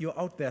rest, you're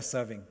out there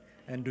serving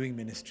and doing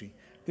ministry.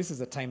 This is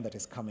the time that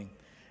is coming.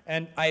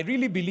 And I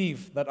really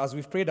believe that as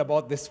we've prayed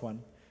about this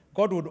one,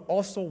 God would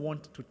also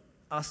want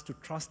us to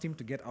trust Him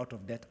to get out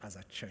of debt as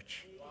a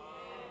church.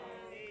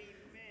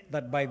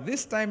 That by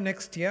this time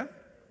next year,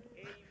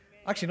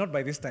 actually not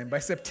by this time, by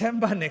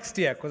September next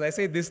year, because I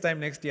say this time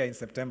next year in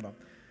September,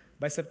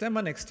 by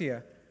September next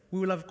year,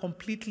 we will have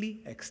completely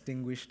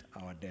extinguished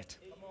our debt.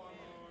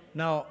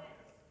 Now,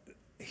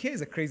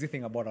 here's a crazy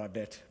thing about our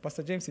debt.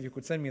 Pastor James, if you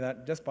could send me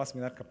that, just pass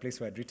me that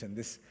place where I'd written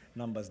these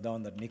numbers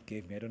down that Nick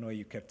gave me. I don't know where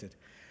you kept it.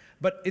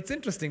 But it's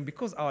interesting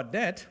because our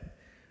debt,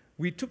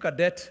 we took a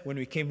debt when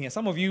we came here.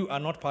 Some of you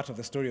are not part of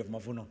the story of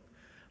Mavuno,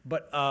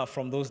 but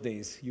from those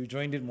days. You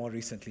joined it more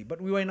recently.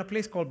 But we were in a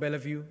place called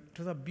Bellevue. It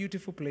was a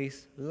beautiful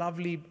place,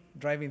 lovely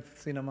driving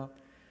cinema.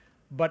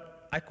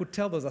 But I could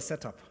tell there was a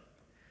setup.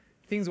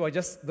 Things were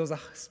just, there was a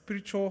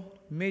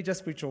major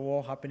spiritual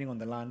war happening on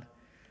the land.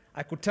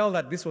 I could tell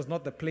that this was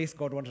not the place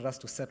God wanted us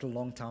to settle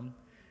long term.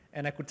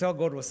 And I could tell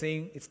God was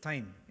saying, it's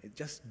time.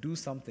 Just do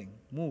something.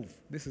 Move.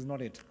 This is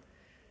not it.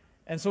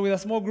 And so with a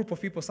small group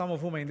of people, some of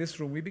whom are in this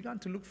room, we began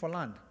to look for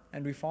land.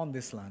 And we found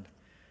this land.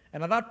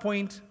 And at that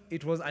point,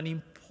 it was an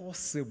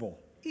impossible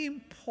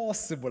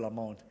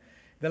amount.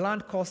 The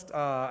land cost,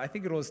 I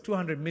think it was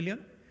 200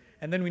 million.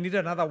 And then we needed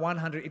another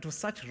 100. It was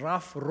such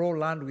rough, raw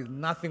land with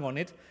nothing on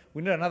it.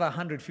 We needed another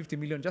 150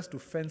 million just to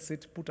fence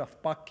it, put a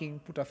parking,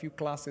 put a few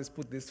classes,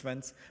 put this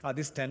fence,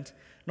 this tent.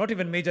 Not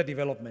even major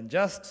development,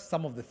 just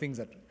some of the things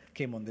that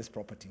came on this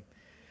property.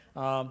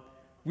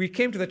 We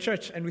came to the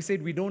church and we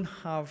said, we don't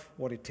have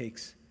what it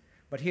takes.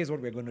 But here's what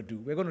we're going to do.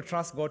 We're going to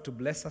trust God to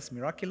bless us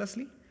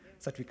miraculously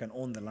so that we can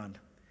own the land.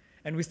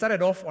 And we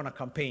started off on a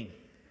campaign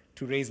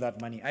to raise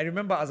that money. I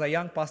remember as a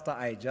young pastor,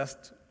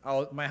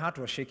 my heart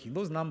was shaking.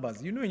 Those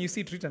numbers, you know, when you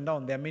see it written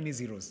down, there are many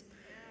zeros.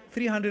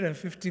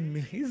 350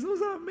 million,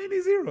 those are many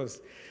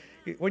zeros.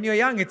 When you're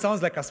young, it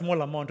sounds like a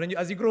small amount.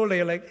 As you grow older,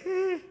 you're like,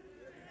 hey,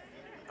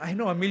 I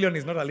know a million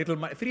is not a little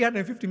money.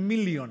 350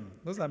 million,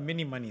 those are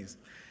many monies.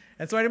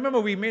 And so I remember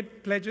we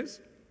made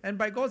pledges, and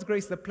by God's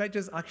grace, the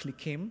pledges actually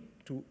came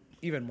to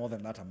even more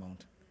than that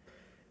amount.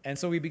 And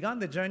so we began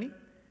the journey,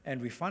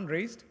 and we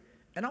fundraised.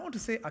 And I want to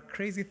say a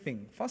crazy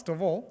thing. First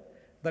of all,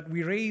 that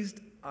we raised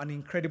an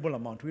incredible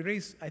amount. We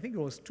raised, I think it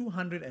was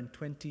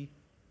 220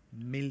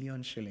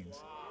 million shillings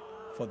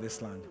for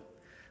this land.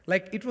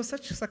 Like, it was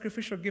such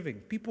sacrificial giving.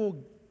 People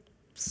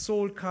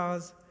sold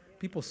cars,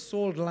 people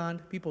sold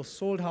land, people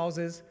sold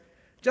houses,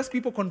 just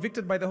people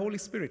convicted by the Holy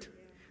Spirit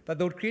that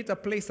they would create a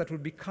place that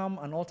would become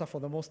an altar for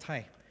the Most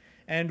High.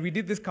 And we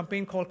did this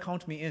campaign called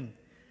Count Me In.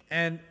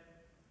 And,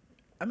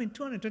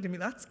 220 million,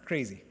 that's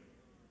crazy,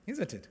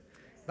 isn't it?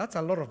 That's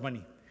a lot of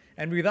money.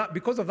 And with that,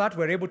 because of that,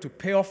 we're able to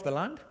pay off the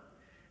land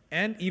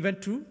and even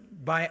to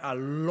buy a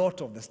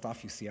lot of the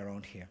stuff you see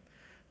around here.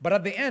 But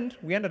at the end,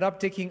 we ended up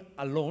taking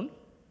a loan,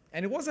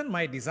 and it wasn't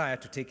my desire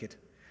to take it.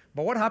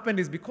 But what happened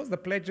is because the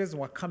pledges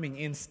were coming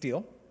in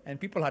still, and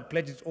people had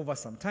pledged it over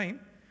some time,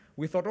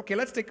 we thought, okay,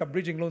 let's take a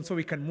bridging loan so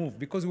we can move,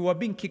 because we were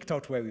being kicked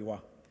out where we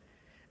were.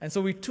 And so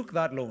we took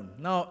that loan.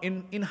 Now,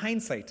 in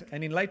hindsight,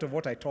 and in light of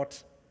what I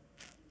taught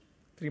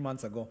 3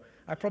 months ago,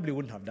 I probably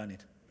wouldn't have done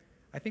it.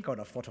 I think I would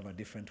have thought of a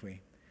different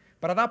way.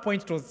 But at that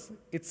point,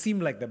 it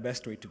seemed like the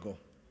best way to go.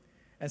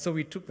 And so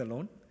we took the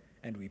loan,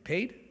 and we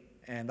paid,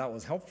 and that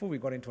was helpful. We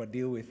got into a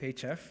deal with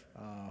HF,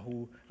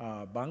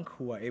 bank,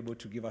 who were able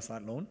to give us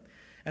that loan.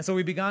 And so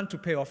we began to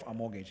pay off our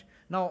mortgage.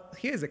 Now,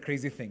 here's the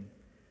crazy thing.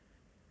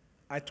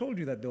 I told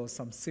you that there was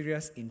some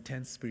serious,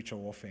 intense spiritual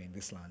warfare in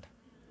this land.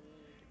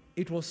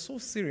 It was so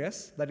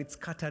serious that it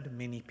scattered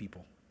many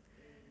people.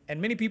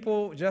 And many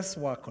people just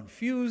were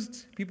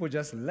confused. People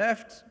just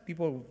left.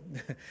 People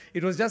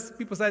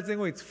started saying,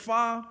 oh, it's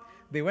far.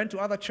 They went to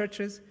other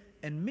churches.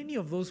 And many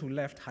of those who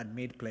left had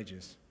made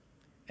pledges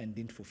and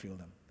didn't fulfill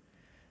them.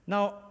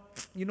 Now,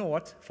 you know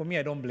what? For me,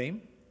 I don't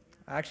blame.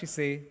 I actually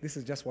say this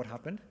is just what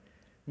happened.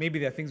 Maybe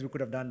there are things we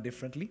could have done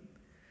differently.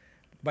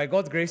 By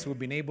God's grace, we've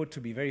been able to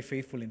be very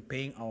faithful in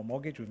paying our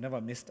mortgage. We've never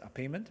missed a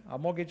payment. Our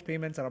mortgage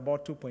payments are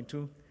about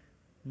 2.2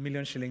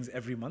 million shillings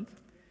every month.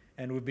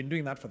 And we've been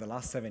doing that for the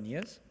last 7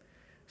 years.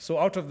 So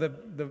out of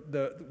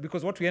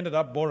because what we ended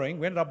up borrowing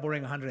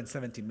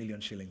 170 million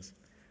shillings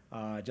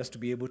just to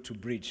be able to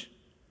bridge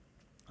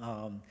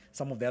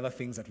some of the other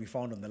things that we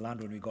found on the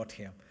land when we got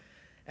here.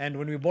 And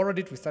when we borrowed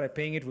it, we started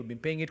paying it. We've been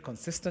paying it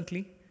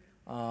consistently.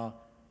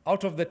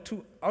 Out of the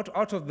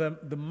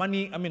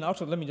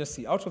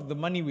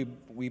money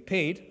we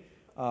paid,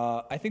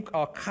 I think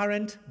our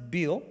current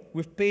bill,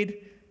 we've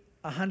paid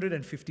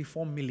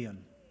 154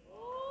 million.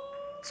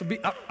 So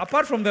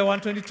apart from the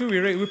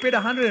 122 we paid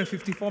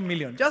 154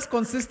 million, just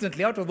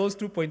consistently out of those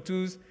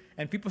 2.2s,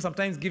 and people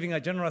sometimes giving a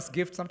generous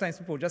gift. Sometimes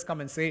people just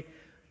come and say,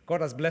 God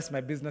has blessed my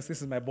business,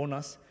 this is my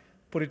bonus,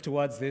 put it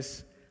towards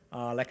this.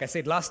 Like I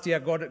said, last year,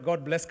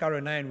 God blessed Caro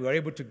and I, and we were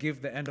able to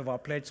give the end of our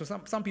pledge. So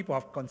some people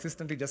have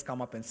consistently just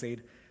come up and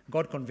said,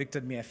 God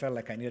convicted me, I felt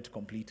like I needed to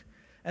complete.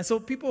 And so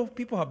people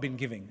have been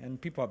giving, and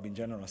people have been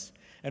generous.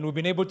 And we've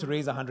been able to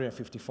raise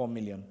 154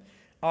 million.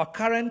 Our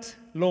current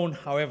loan,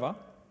 however,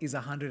 is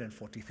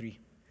 143.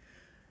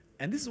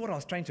 And this is what I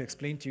was trying to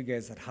explain to you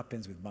guys that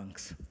happens with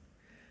banks.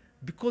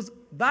 Because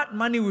that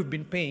money we've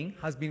been paying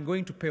has been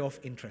going to pay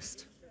off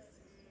interest.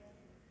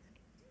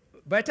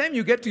 By the time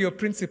you get to your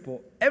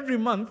principal, every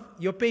month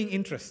you're paying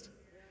interest.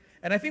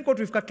 And I think what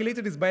we've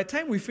calculated is by the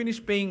time we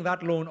finish paying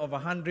that loan of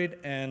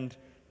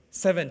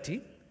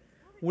 170,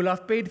 we'll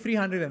have paid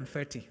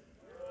 330.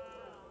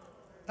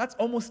 That's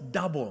almost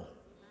double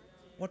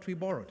what we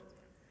borrowed.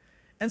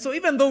 And so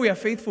even though we are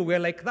faithful, we're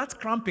like, that's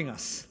cramping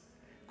us.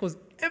 Because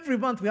every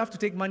month we have to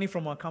take money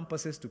from our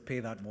campuses to pay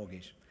that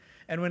mortgage.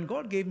 And when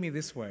God gave me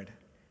this word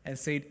and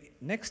said,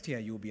 next year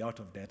you'll be out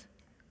of debt,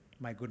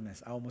 my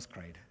goodness, I almost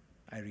cried.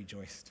 I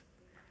rejoiced.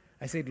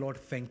 I said, Lord,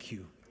 thank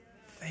you.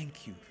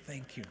 Thank you.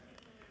 Thank you.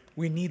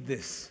 We need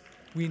this.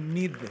 We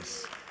need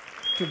this.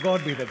 To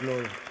God be the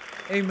glory.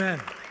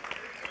 Amen.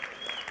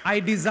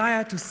 I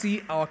desire to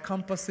see our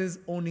campuses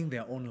owning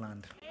their own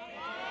land.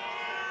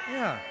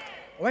 Yeah.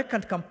 Why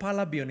can't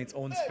Kampala be on its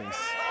own space?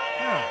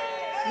 Yeah.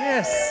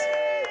 Yes.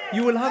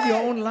 You will have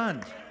your own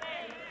land.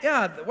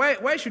 Yeah.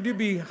 Why should you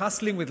be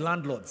hustling with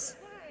landlords?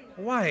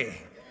 Why?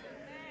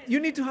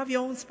 You need to have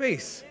your own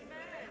space.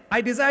 I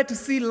desire to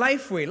see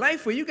Lifeway.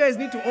 Lifeway, you guys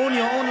need to own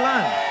your own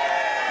land.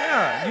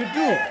 Yeah, you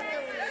do.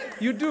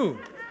 You do.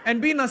 And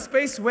be in a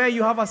space where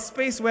you have a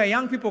space where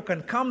young people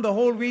can come the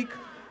whole week.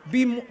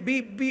 You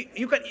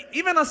can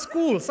even a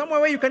school,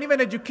 somewhere where you can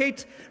even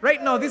educate.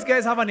 Right now, these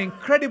guys have an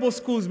incredible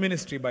schools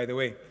ministry, by the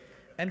way.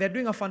 And they're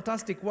doing a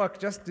fantastic work,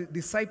 just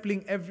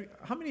discipling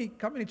how many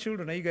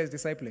children are you guys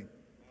discipling?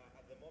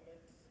 At the moment,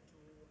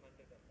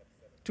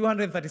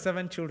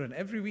 237 children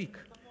every week.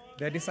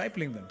 They're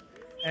discipling them.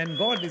 And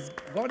God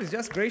is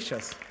just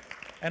gracious.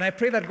 And I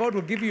pray that God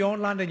will give you your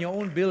own land and your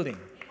own building.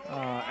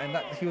 And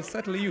that He'll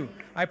settle you.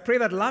 I pray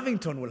that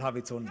Lavington will have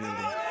its own building.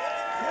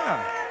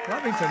 Yeah,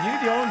 Lavington, you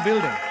need your own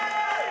building.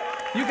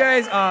 You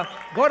guys,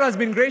 God has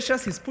been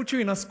gracious. He's put you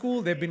in a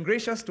school. They've been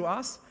gracious to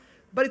us.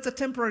 But it's a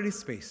temporary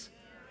space.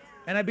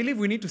 And I believe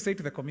we need to say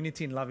to the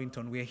community in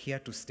Lavington, we're here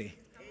to stay.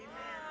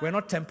 We're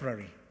not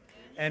temporary.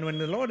 And when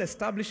the Lord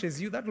establishes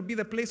you, that will be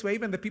the place where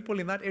even the people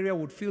in that area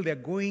would feel they're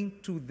going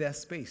to their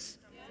space.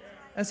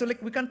 And so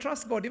we can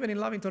trust God. Even in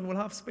Lavington, we'll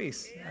have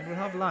space and we'll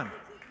have land.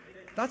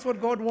 That's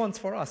what God wants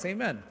for us.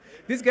 Amen.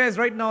 These guys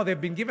right now, they've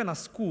been given a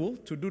school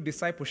to do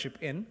discipleship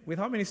in. With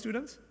how many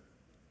students?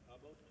 about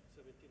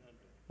 1,700.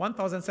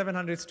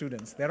 1,700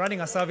 students. They're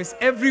running a service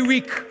every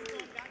week.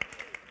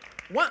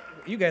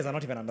 You guys are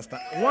not even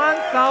understanding.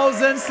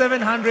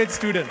 1,700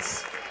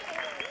 students.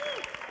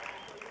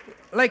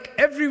 Like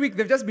every week,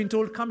 they've just been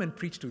told, come and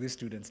preach to these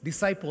students.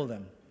 Disciple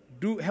them.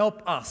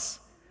 Help us.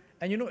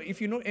 And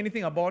if you know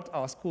anything about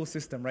our school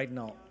system right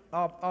now,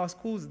 our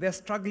schools, they're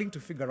struggling to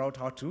figure out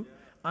how to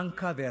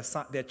anchor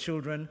their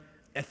children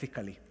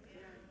ethically.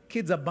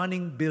 Kids are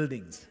burning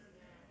buildings.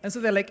 And so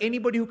they're like,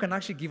 anybody who can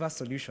actually give us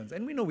solutions.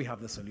 And we know we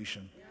have the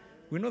solution.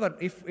 We know that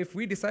if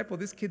we disciple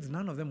these kids,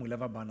 none of them will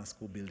ever burn a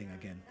school building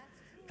again.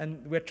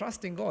 And we're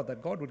trusting God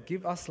that God would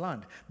give us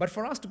land. But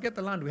for us to get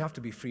the land, we have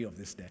to be free of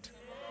this debt.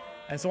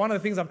 And so one of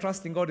the things I'm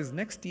trusting God is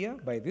next year,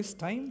 by this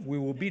time, we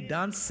will be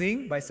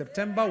dancing. By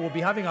September, we'll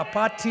be having a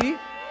party.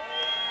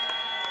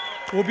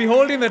 We'll be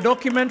holding the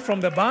document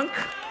from the bank.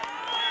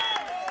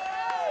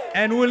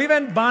 And we'll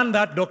even burn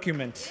that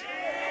document.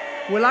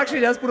 We'll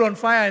actually just put it on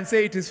fire and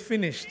say it is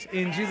finished.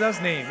 In Jesus'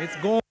 name, it's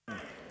gone.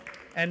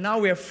 And now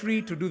we are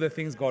free to do the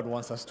things God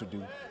wants us to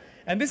do.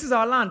 And this is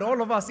our land, all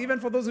of us, even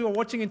for those who are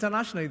watching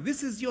internationally.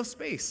 This is your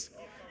space.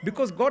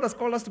 Because God has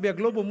called us to be a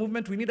global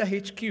movement, we need a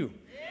HQ.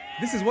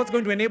 This is what's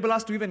going to enable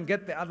us to even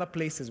get the other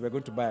places we're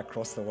going to buy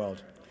across the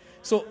world.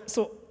 So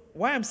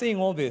why I'm saying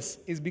all this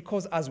is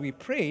because as we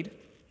prayed,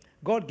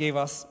 God gave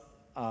us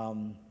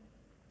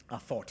a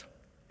thought.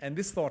 And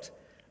this thought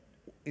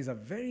is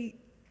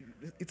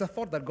it's a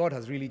thought that God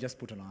has really just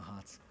put on our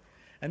hearts.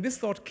 And this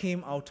thought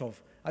came out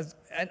of,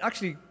 and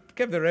actually,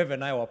 Kev the Rev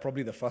and I were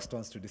probably the first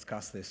ones to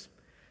discuss this.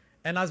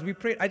 And as we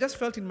prayed, I just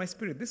felt in my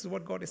spirit, this is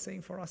what God is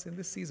saying for us in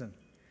this season.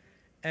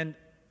 And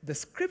the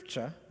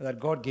scripture that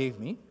God gave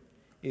me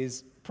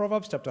is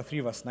Proverbs chapter 3,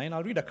 verse 9.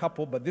 I'll read a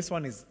couple, but this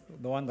one is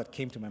the one that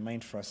came to my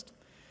mind first.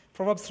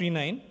 Proverbs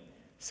 3:9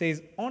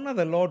 says, honor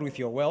the Lord with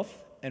your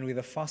wealth and with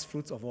the first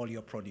fruits of all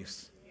your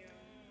produce.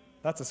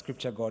 That's a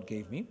scripture God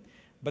gave me.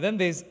 But then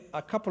there's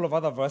a couple of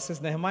other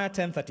verses. Nehemiah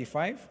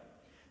 10:35.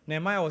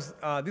 Nehemiah was,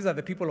 these are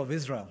the people of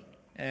Israel.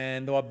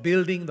 And they were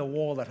building the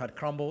wall that had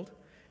crumbled.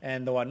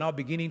 And they were now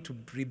beginning to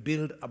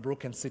rebuild a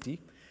broken city.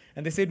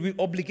 And they said, we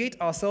obligate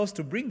ourselves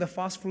to bring the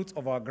first fruits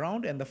of our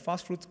ground and the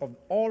first fruits of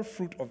all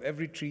fruit of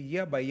every tree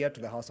year by year to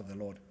the house of the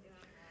Lord.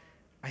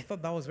 I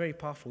thought that was very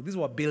powerful. These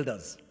were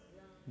builders.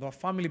 They were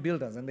family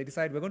builders. And they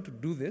decided, we're going to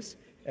do this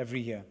every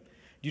year.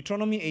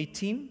 Deuteronomy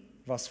 18,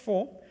 verse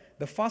 4,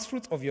 the first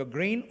fruits of your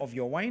grain, of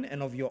your wine,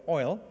 and of your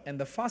oil, and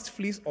the first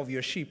fleece of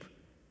your sheep,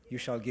 you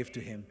shall give to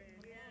him.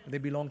 They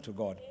belong to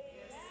God.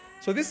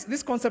 So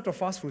this concept of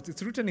first fruits,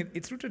 it's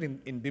rooted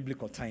in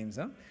biblical times.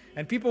 Huh?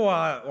 And people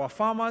were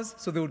farmers,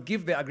 so they would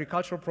give their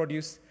agricultural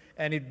produce.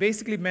 And it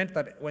basically meant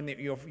that when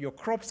your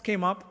crops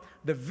came up,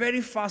 the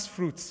very first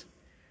fruits,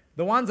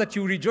 the ones that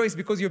you rejoice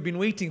because you've been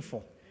waiting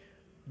for,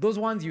 those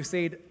ones you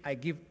said, I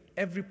give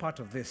every part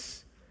of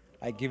this,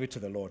 I give it to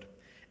the Lord.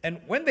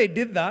 And when they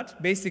did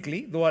that,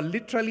 basically, they were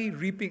literally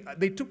reaping.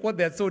 They took what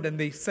they had sowed and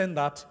they sent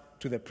that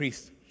to the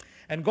priest.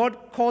 And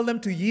God called them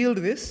to yield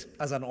this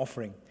as an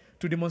offering,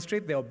 to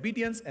demonstrate their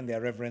obedience and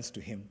their reverence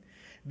to him.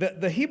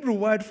 The Hebrew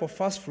word for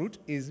first fruit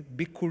is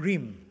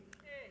bikurim.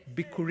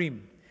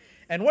 Bikurim.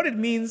 And what it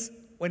means,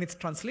 when it's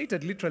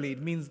translated literally,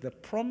 it means the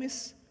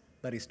promise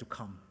that is to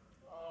come.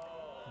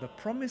 The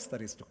promise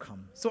that is to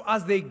come. So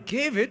as they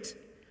gave it,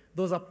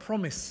 there was a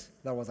promise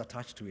that was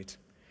attached to it.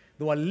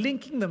 They were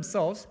linking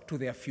themselves to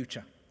their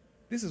future.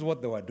 This is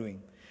what they were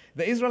doing.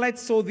 The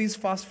Israelites saw these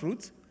first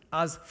fruits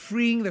as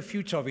freeing the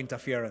future of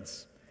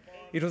interference.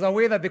 It was a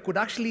way that they could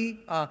actually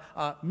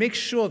make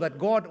sure that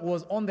God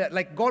was on their,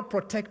 like God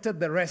protected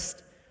the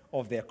rest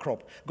of their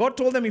crop. God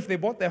told them if they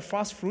brought their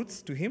first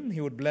fruits to him,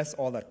 he would bless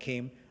all that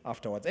came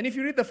afterwards. And if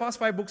you read the first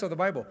 5 books of the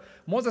Bible,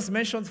 Moses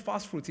mentions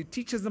first fruits. He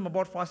teaches them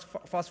about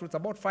first fruits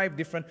about 13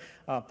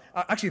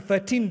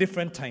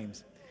 different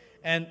times.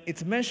 And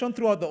it's mentioned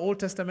throughout the Old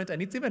Testament,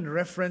 and it's even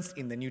referenced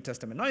in the New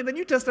Testament. Now, in the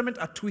New Testament,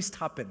 a twist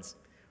happens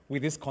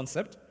with this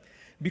concept,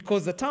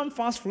 because the term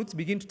first fruits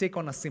begin to take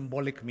on a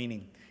symbolic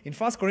meaning. In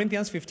 1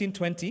 Corinthians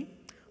 15:20,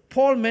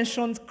 Paul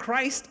mentions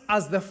Christ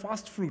as the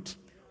first fruit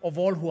of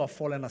all who have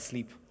fallen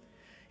asleep.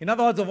 In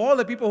other words, of all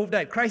the people who've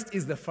died, Christ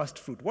is the first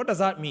fruit. What does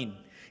that mean?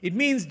 It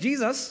means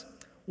Jesus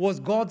was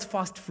God's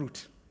first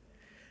fruit,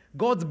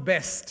 God's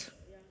best.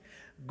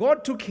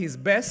 God took his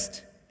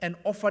best and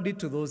offered it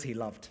to those he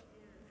loved.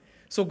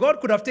 So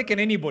God could have taken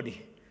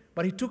anybody,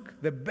 but he took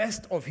the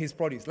best of his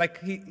produce,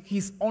 like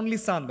his only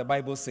son, the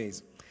Bible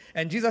says.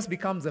 And Jesus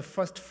becomes the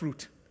first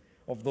fruit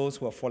of those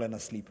who have fallen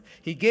asleep.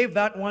 He gave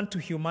that one to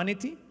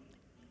humanity.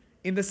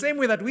 In the same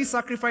way that we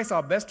sacrifice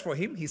our best for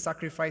him, he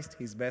sacrificed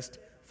his best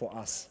for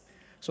us.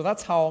 So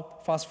that's how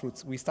first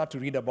fruits, we start to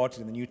read about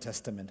it in the New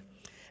Testament.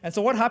 And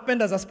so what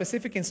happened as a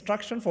specific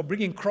instruction for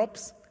bringing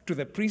crops to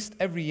the priest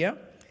every year,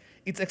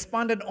 it's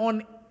expanded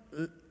on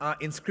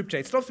in Scripture.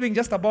 It stops being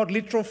just about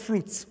literal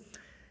fruits.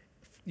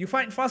 You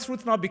find first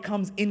fruits now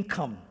becomes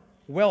income,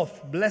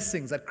 wealth,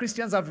 blessings that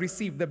Christians have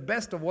received, the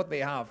best of what they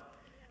have,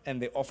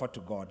 and they offer to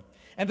God.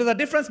 And there's a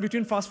difference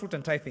between first fruit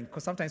and tithing,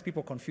 because sometimes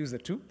people confuse the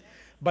two.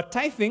 But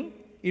tithing,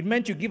 it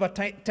meant you give a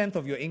tenth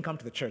of your income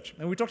to the church.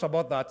 And we talked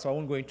about that, so I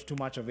won't go into too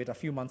much of it a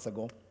few months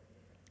ago.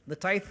 The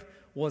tithe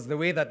was the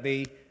way that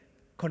they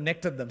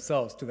connected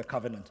themselves to the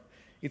covenant.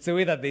 It's the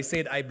way that they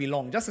said, I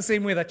belong. Just the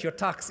same way that your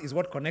tax is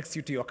what connects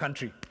you to your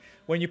country.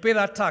 When you pay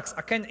that tax,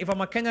 if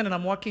I'm a Kenyan and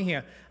I'm working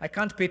here, I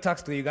can't pay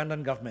tax to the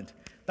Ugandan government.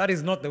 That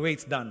is not the way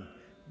it's done.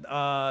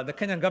 The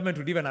Kenyan government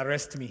would even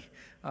arrest me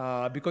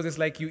because it's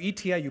like you eat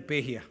here, you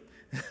pay here.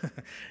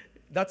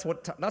 That's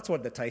what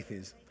the tithe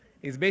is.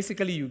 It's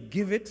basically you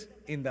give it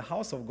in the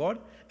house of God,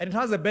 and it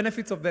has the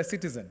benefits of the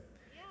citizen.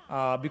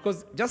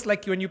 Because just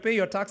like when you pay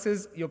your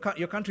taxes, your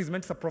country is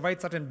meant to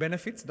provide certain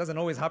benefits. It doesn't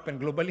always happen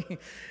globally.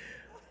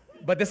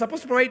 But they're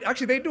supposed to provide,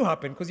 actually they do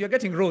happen, because you're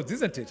getting roads,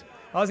 isn't it?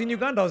 I was in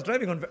Uganda, I was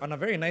driving on a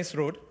very nice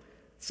road.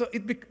 So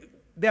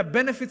there are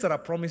benefits that are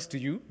promised to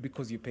you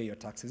because you pay your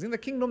taxes. In the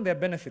kingdom, there are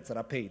benefits that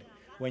are paid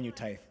when you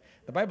tithe.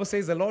 The Bible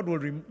says the Lord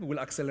will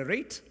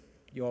accelerate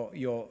your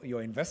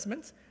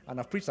investments, and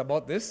I've preached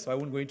about this, so I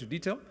won't go into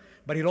detail,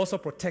 but he'll also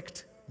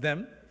protect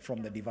them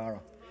from the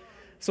devourer.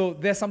 So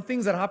there's some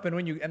things that happen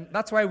and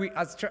that's why we,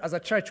 as a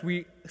church,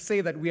 we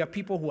say that we are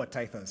people who are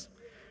tithers.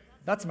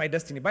 That's my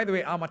destiny. By the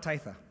way, I'm a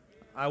tither.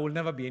 I will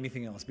never be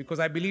anything else, because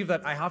I believe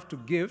that I have to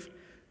give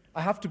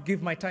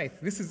my tithe.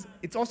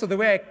 It's also the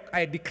way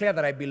I declare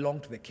that I belong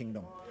to the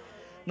kingdom.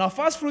 Now,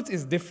 fast fruit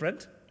is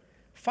different.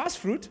 Fast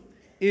fruit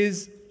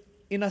is,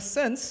 in a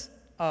sense,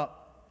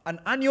 an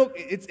annual.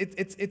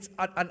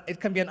 It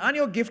can be an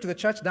annual gift to the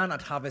church done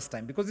at harvest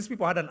time, because these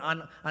people had an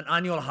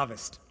annual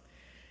harvest.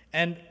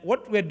 And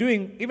what we're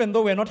doing, even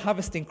though we're not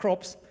harvesting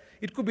crops,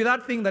 it could be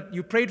that thing that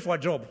you prayed for a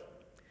job,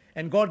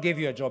 and God gave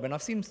you a job. And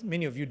I've seen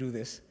many of you do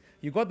this.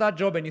 You got that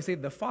job, and you say,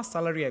 the first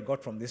salary I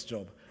got from this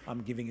job,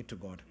 I'm giving it to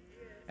God.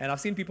 And I've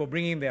seen people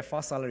bringing their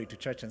first salary to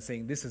church and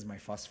saying, this is my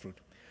first fruit.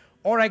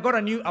 Or I got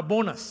a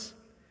bonus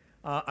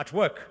at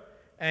work,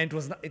 and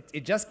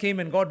it just came,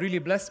 and God really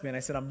blessed me. And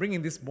I said, I'm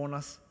bringing this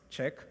bonus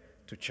check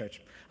to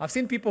church. I've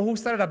seen people who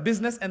started a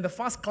business, and the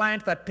first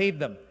client that paid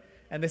them,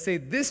 and they say,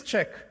 this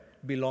check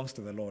belongs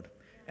to the Lord.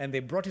 And they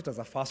brought it as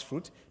a first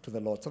fruit to the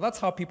Lord. So that's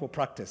how people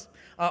practice.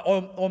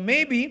 Or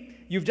maybe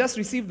you've just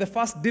received the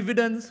first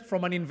dividends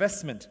from an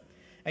investment,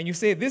 and you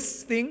say,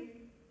 this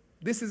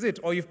is it.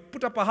 Or you've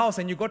put up a house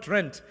and you got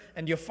rent,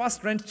 and your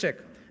first rent check,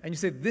 and you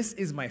say, this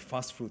is my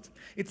first fruit.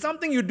 It's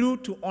something you do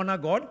to honor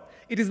God.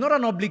 It is not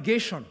an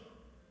obligation.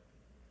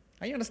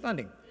 Are you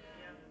understanding?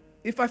 Yeah.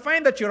 If I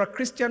find that you're a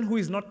Christian who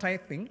is not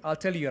tithing, I'll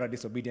tell you you're a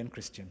disobedient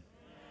Christian.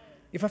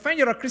 If I find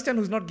you're a Christian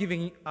who's not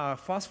giving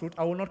fast fruit,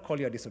 I will not call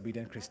you a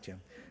disobedient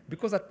Christian.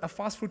 Because a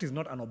fast fruit is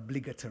not an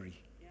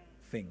obligatory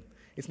thing.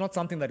 It's not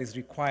something that is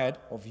required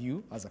of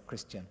you as a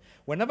Christian.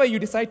 Whenever you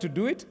decide to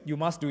do it, you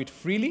must do it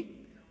freely,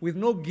 with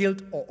no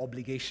guilt or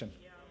obligation.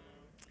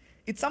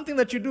 It's something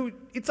that you do.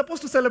 It's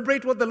supposed to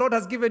celebrate what the Lord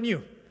has given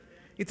you.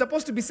 It's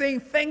supposed to be saying,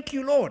 thank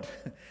you, Lord.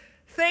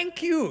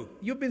 Thank you.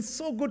 You've been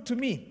so good to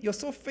me. You're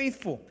so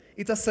faithful.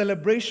 It's a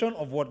celebration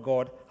of what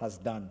God has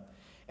done.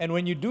 And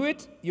when you do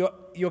it,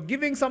 you're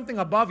giving something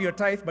above your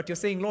tithe, but you're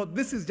saying, Lord,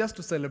 this is just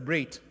to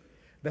celebrate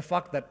the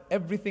fact that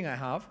everything I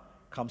have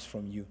comes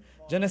from you.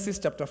 Genesis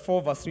chapter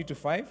 4, verse 3 to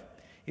 5,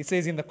 it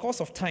says, in the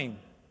course of time,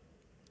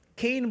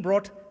 Cain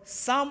brought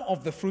some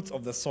of the fruits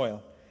of the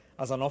soil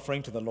as an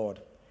offering to the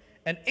Lord.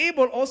 And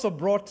Abel also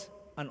brought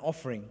an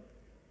offering,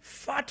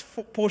 fat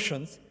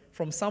portions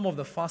from some of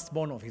the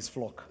firstborn of his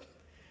flock.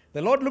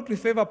 The Lord looked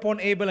with favor upon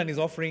Abel and his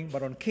offering,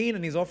 but on Cain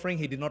and his offering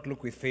he did not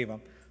look with favor.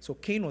 So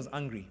Cain was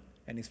angry,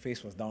 and his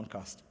face was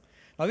downcast.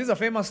 Now this is a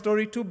famous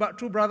story. Two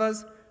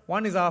brothers.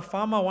 One is a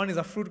farmer, one is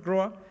a fruit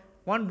grower.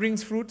 One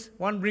brings fruit,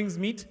 one brings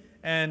meat,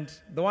 and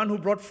the one who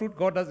brought fruit,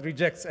 God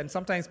rejects. And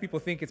sometimes people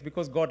think it's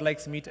because God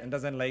likes meat and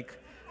doesn't like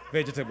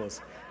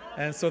vegetables.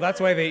 And so that's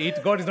why they eat.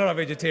 God is not a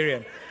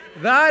vegetarian.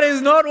 That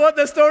is not what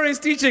the story is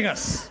teaching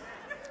us.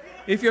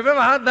 If you've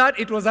ever heard that,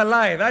 it was a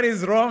lie. That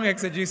is wrong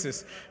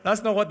exegesis.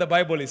 That's not what the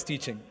Bible is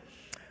teaching.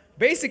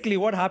 Basically,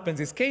 what happens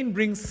is Cain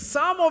brings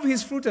some of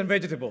his fruit and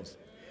vegetables.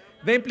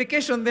 The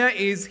implication there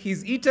is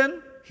he's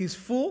eaten, he's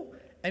full,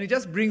 and he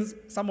just brings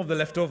some of the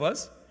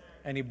leftovers,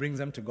 and he brings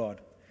them to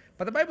God.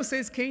 But the Bible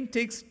says Cain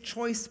takes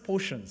choice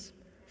portions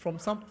from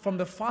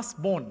the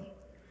firstborn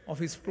of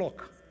his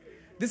flock.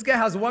 This guy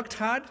has worked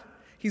hard.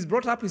 He's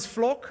brought up his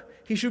flock.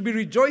 He should be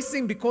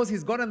rejoicing because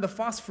he's gotten the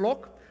first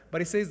flock.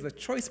 But he says the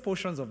choice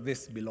portions of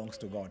this belongs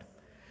to God.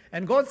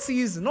 And God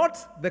sees it's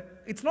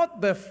not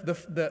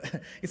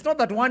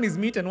that one is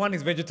meat and one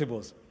is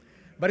vegetables.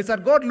 But it's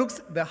that God looks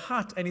at the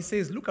heart and he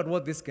says, look at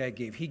what this guy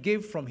gave. He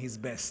gave from his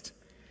best.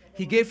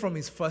 He gave from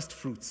his first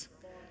fruits.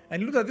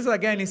 And he looked at this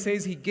again and he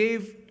says he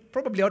gave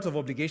probably out of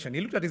obligation.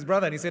 He looked at his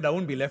brother and he said, I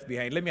won't be left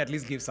behind. Let me at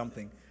least give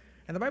something.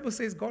 And the Bible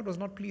says God was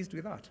not pleased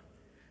with that.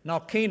 Now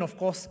Cain, of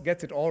course,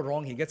 gets it all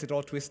wrong. He gets it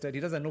all twisted.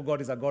 He doesn't know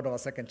God is a God of a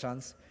second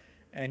chance.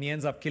 And he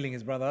ends up killing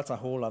his brother. That's a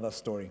whole other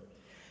story.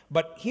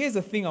 But here's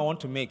the thing I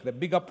want to make, the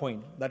bigger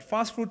point, that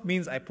fast fruit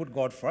means I put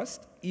God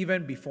first,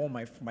 even before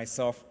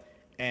myself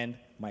and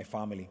my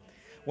family.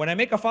 When I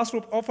make a fast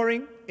fruit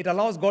offering, it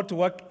allows God to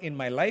work in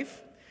my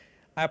life.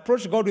 I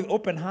approach God with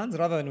open hands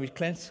rather than with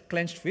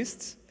clenched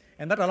fists,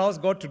 and that allows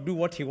God to do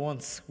what he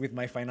wants with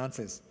my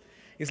finances.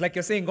 It's like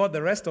you're saying, God,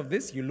 the rest of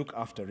this, you look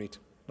after it.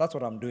 That's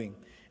what I'm doing.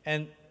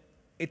 And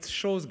it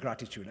shows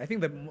gratitude. I think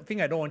the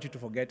thing I don't want you to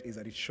forget is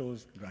that it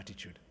shows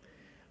gratitude.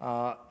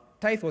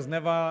 Tithe was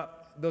never,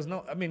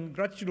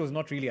 gratitude was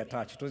not really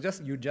attached. It was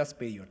just, you just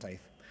pay your tithe.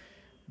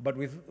 But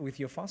with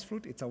your fast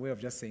fruit, it's a way of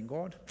just saying,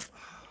 God,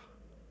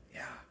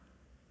 yeah,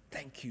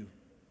 thank you.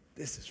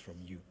 This is from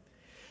you.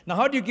 Now,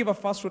 how do you give a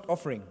fast fruit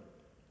offering?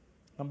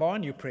 Number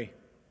one, you pray.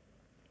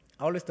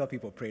 I always tell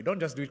people, pray. Don't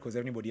just do it because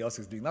everybody else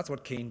is doing. That's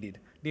what Cain did.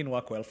 Didn't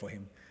work well for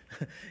him.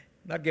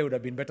 That guy would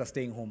have been better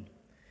staying home.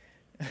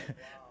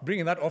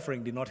 Bringing that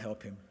offering did not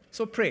help him.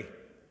 So pray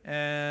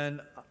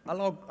and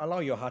allow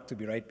your heart to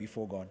be right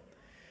before God.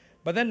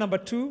 But then number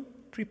two,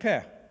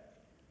 prepare.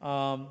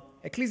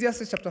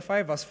 Ecclesiastes chapter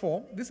 5 verse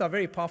 4, this is a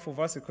very powerful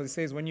verse because it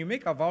says, when you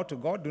make a vow to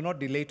God, do not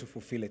delay to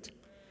fulfill it.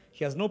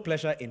 He has no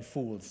pleasure in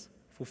fools.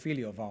 Fulfill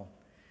your vow.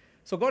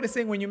 So God is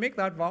saying, when you make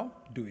that vow,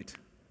 do it.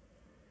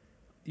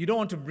 You don't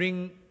want to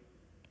bring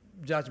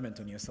judgment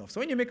on yourself. So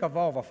when you make a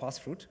vow of a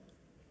fast fruit,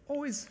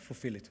 always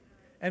fulfill it.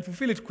 And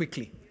fulfill it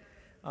quickly.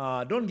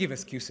 Don't give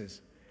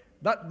excuses.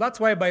 That's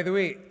why, by the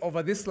way,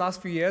 over this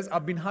last few years,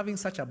 I've been having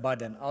such a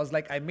burden. I was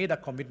like, I made a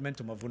commitment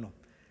to Mavuno.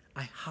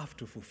 I have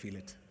to fulfill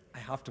it. I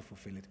have to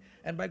fulfill it.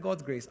 And by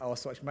God's grace,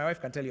 my wife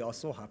can tell you, I was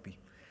so happy.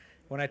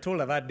 When I told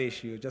her that day,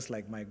 she was just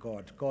like, my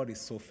God, God is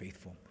so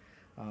faithful.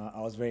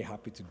 I was very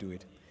happy to do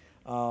it.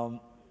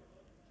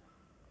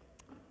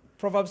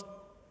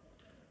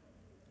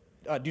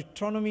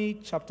 Deuteronomy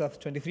chapter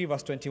 23,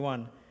 verse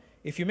 21.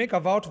 If you make a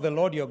vow to the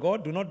Lord your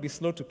God, do not be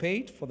slow to pay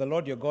it, for the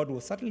Lord your God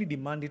will certainly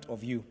demand it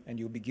of you, and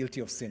you'll be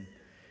guilty of sin.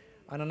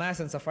 Ananias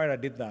and Sapphira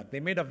did that. They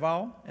made a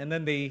vow, and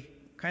then they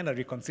kind of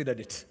reconsidered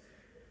it.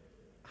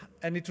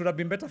 And it would have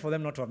been better for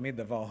them not to have made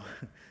the vow.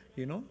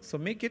 So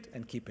make it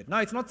and keep it. Now,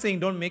 it's not saying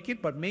don't make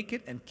it, but make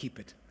it and keep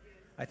it.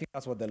 I think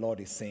that's what the Lord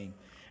is saying.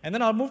 And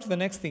then I'll move to the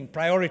next thing,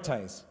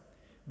 prioritize.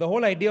 The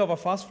whole idea of a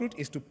first fruit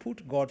is to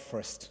put God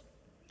first.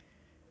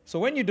 So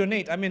when you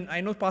donate,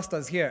 I know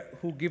pastors here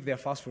who give their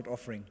first fruit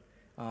offering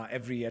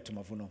every year to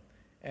Mavuno.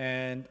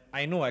 And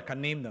I know I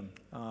can name them.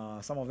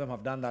 Some of them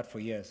have done that for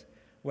years.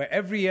 Where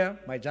every year,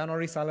 my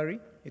January salary,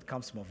 it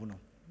comes to Mavuno.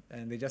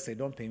 And they just say,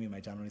 don't pay me my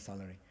January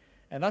salary.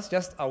 And that's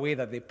just a way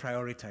that they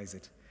prioritize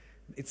it.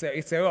 It's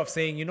a way of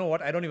saying, you know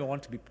what, I don't even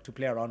want to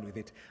play around with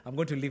it. I'm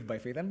going to live by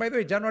faith. And by the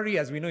way, January,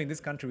 as we know in this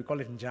country, we call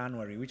it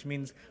January, which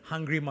means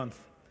hungry month.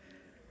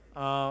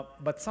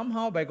 But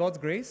somehow, by God's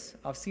grace,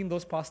 I've seen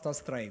those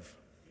pastors thrive.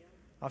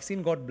 I've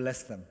seen God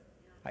bless them.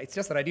 It's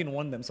just that I didn't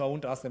want them, so I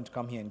won't ask them to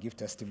come here and give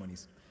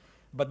testimonies.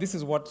 But this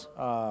is what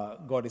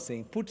God is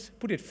saying.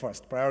 Put it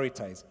first,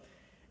 prioritize.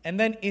 And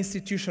then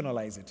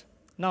institutionalize it.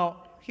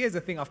 Now, here's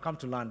the thing I've come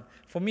to learn.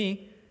 For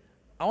me,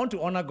 I want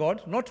to honor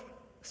God, not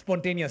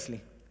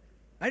spontaneously.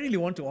 I really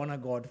want to honor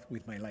God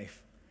with my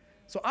life.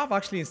 So I've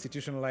actually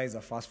institutionalized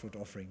a fast food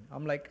offering.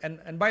 I'm like,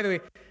 and by the way,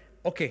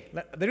 okay,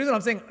 the reason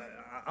I'm saying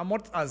I'm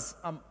not as,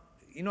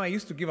 I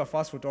used to give a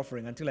fast food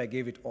offering until I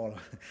gave it all.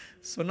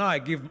 So now I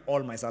give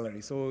all my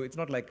salary. So it's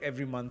not like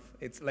every month.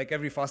 It's like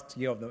every first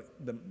year of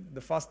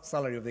the first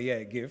salary of the year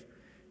I give.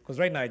 Because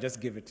right now I just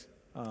give it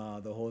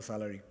the whole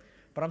salary.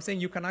 But I'm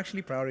saying you can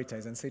actually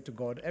prioritize and say to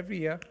God, every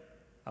year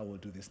I will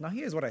do this. Now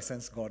here's what I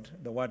sensed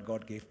the word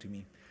God gave to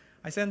me.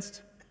 I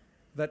sensed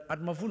that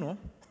at Mavuno,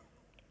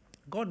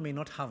 God may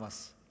not have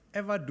us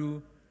ever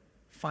do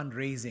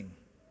fundraising.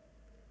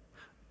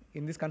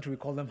 In this country we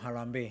call them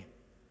harambe.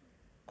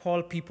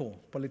 Call people,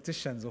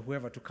 politicians or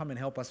whoever to come and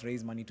help us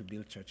raise money to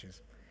build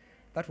churches.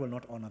 That will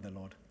not honor the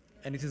Lord.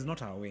 And it is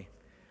not our way.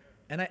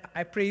 And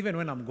I pray even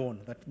when I'm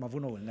gone that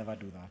Mavuno will never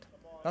do that.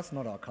 That's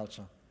not our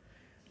culture.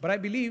 But I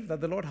believe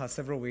that the Lord has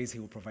several ways he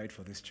will provide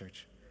for this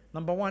church.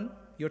 Number one,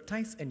 your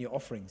tithes and your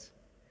offerings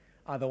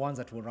are the ones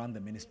that will run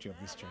the ministry of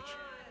this church.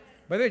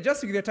 By the way,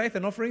 just with your tithe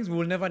and offerings, we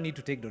will never need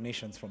to take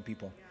donations from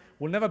people.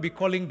 We'll never be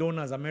calling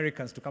donors,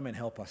 Americans, to come and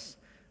help us.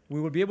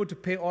 We will be able to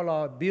pay all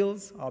our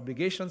bills, our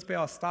obligations, pay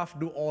our staff,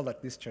 do all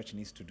that this church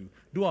needs to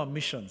do our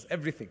missions,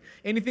 everything.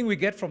 Anything we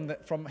get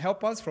from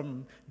helpers,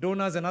 from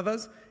donors and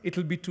others, it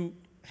will be to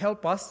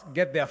help us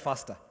get there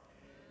faster.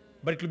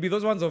 But it will be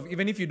those ones of,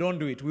 even if you don't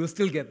do it, we'll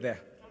still get there.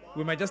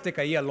 We might just take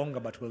a year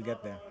longer, but we'll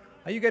get there.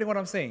 Are you getting what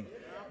I'm saying?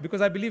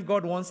 Because I believe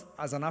God wants,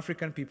 as an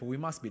African people, we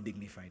must be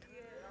dignified.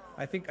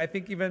 I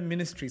think even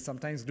ministries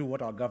sometimes do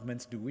what our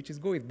governments do, which is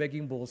go with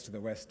begging bowls to the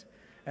West.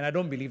 And I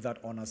don't believe that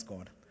honors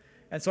God.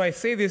 And so I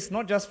say this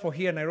not just for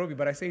here in Nairobi,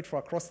 but I say it for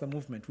across the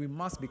movement. We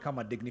must become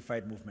a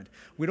dignified movement.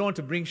 We don't want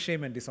to bring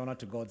shame and dishonor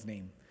to God's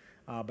name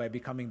by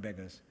becoming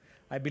beggars.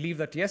 I believe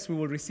that, yes, we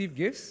will receive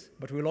gifts,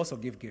 but we'll also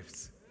give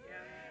gifts.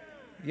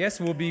 Yes,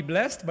 we'll be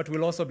blessed, but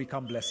we'll also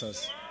become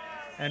blessers.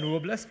 And we will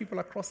bless people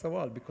across the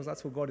world because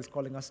that's what God is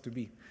calling us to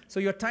be. So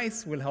your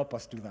tithes will help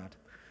us do that.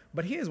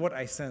 But here's what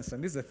I sense,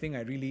 and this is the thing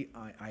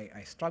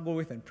I struggle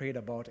with and prayed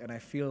about, and I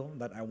feel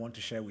that I want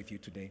to share with you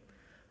today.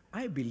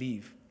 I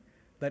believe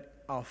that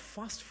our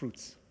first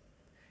fruits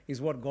is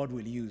what God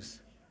will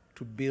use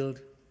to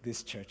build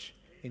this church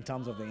in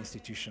terms of the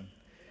institution,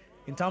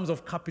 in terms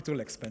of capital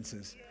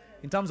expenses,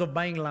 in terms of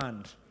buying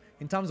land,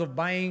 in terms of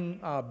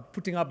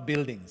putting up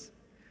buildings.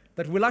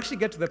 That we'll actually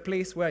get to the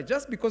place where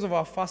just because of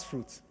our first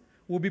fruits,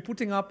 we'll be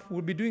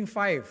doing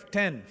 5,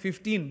 10,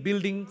 15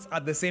 buildings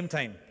at the same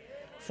time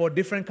for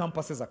different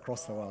campuses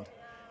across the world,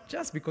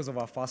 just because of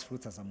our first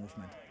fruits as a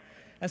movement.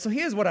 And so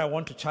here's what I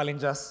want to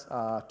challenge us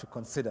to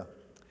consider.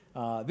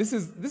 This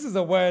is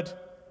a word,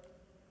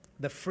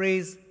 the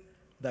phrase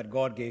that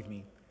God gave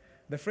me.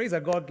 The phrase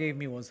that God gave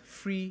me was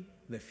free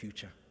the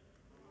future.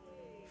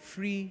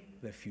 Free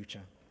the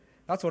future.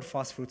 That's what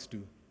first fruits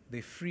do.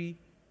 They free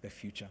the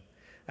future.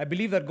 I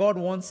believe that God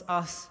wants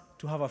us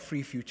to have a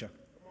free future,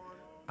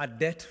 a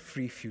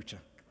debt-free future.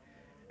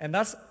 And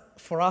that's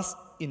for us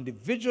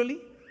individually,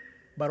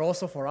 but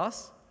also for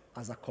us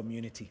as a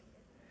community.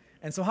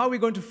 And so how are we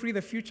going to free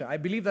the future? I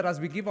believe that as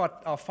we give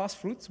our first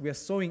fruits, we are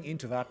sowing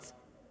into that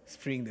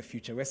freeing the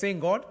future. We're saying,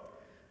 God,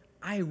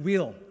 I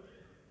will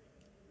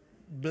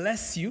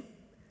bless you,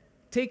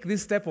 take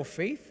this step of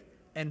faith,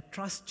 and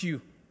trust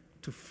you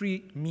to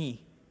free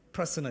me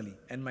personally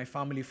and my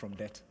family from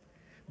debt,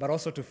 but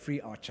also to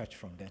free our church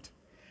from debt.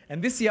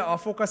 And this year, our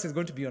focus is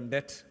going to be on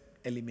debt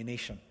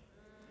elimination.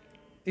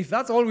 If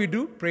that's all we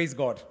do, praise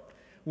God.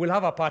 We'll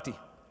have a party.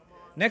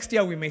 Next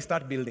year, we may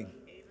start building.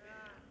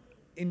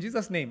 In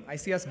Jesus' name, I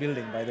see us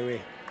building, by the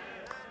way.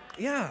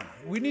 Yeah,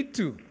 we need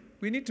to.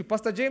 We need to.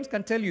 Pastor James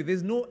can tell you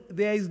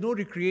there is no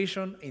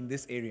recreation in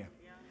this area.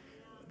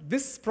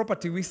 This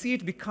property, we see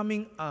it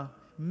becoming a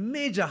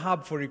major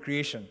hub for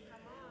recreation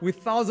with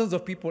thousands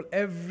of people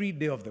every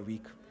day of the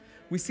week.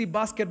 We see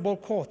basketball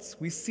courts.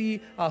 We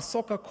see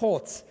soccer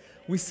courts.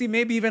 We see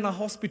maybe even a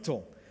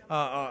hospital,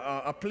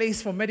 a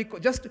place for medical.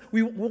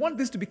 We want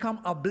this to become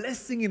a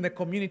blessing in the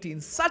community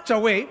in such a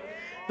way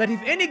that if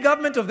any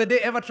government of the day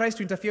ever tries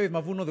to interfere with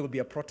Mavuno, there will be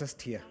a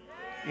protest here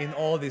in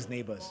all these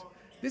neighbors.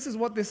 This is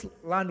what this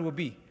land will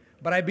be.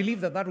 But I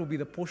believe that will be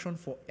the portion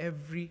for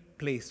every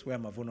place where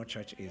Mavuno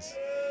Church is.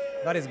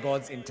 That is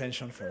God's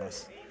intention for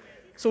us.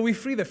 So we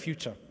free the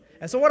future.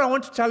 And so what I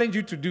want to challenge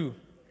you to do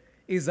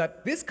is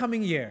that this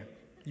coming year,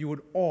 you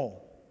would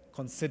all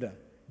consider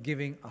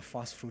giving a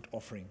first fruit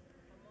offering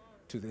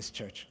to this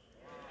church.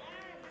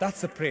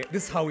 That's the prayer.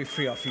 This is how we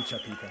free our future,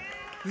 people.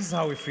 This is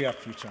how we free our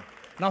future.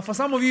 Now, for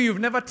some of you, you've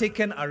never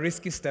taken a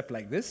risky step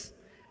like this.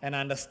 And I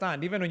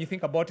understand, even when you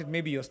think about it,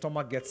 maybe your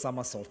stomach gets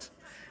somersault.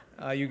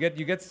 You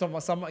get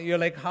some, you're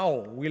like, how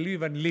will you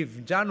even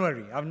live?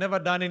 January, I've never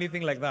done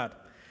anything like that.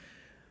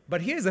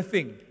 But here's the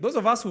thing. Those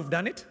of us who've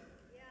done it,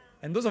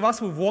 and those of us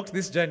who've walked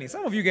this journey,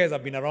 some of you guys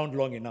have been around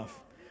long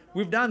enough.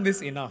 We've done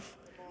this enough.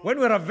 When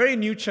we were a very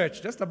new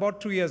church, just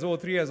about 2 years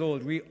old, 3 years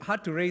old, we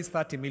had to raise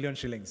 30 million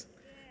shillings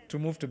to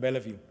move to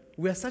Bellevue.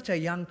 We are such a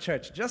young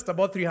church, just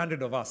about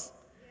 300 of us.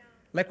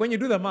 Like when you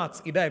do the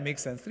maths, it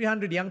makes sense.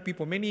 300 young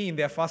people, many in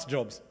their first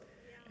jobs,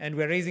 and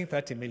we're raising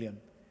 30 million.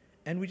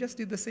 And we just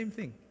did the same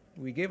thing.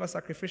 We gave a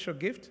sacrificial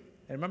gift,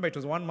 and remember it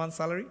was 1 month's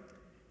salary,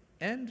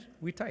 and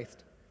we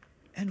tithed,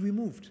 and we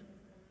moved.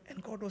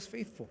 And God was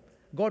faithful.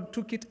 God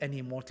took it and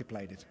he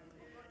multiplied it.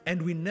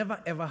 And we never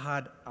ever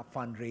had a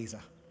fundraiser.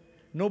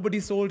 Nobody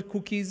sold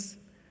cookies,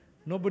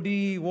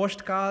 nobody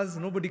washed cars,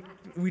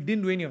 we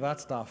didn't do any of that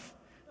stuff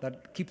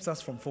that keeps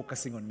us from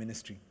focusing on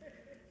ministry.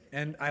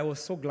 And I was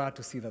so glad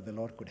to see that the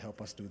Lord could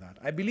help us do that.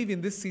 I believe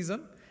in this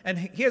season, and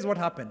here's what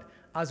happened.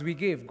 As we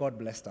gave, God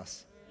blessed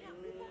us.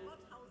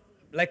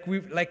 Like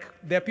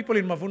there are people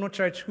in Mavuno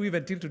Church who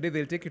even till today,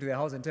 they'll take you to their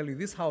house and tell you,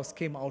 this house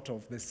came out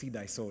of the seed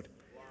I sowed.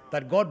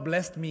 That God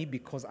blessed me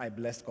because I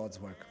blessed God's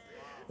work.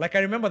 Like I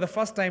remember the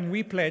first time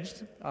we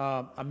pledged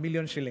 1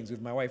 million shillings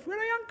with my wife.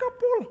 We're a young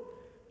couple,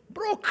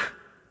 broke.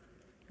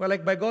 We're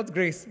like, by God's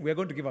grace, we're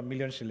going to give 1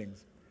 million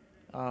shillings.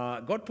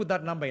 God put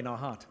that number in our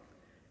heart.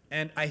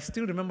 And I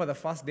still remember the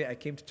first day I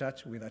came to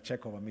church with a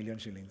check of 1 million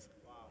shillings.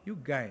 Wow. You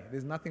guy,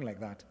 there's nothing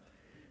like that.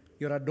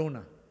 You're a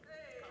donor.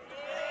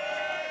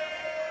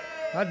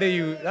 That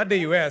day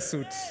you wear a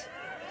suit.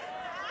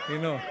 You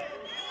know.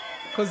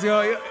 Because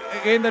you're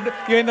in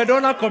the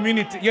donor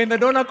community. You're in the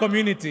donor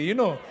community, you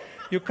know.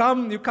 You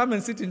come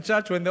and sit in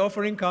church. When the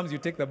offering comes, you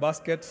take the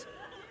basket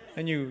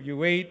and you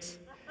wait.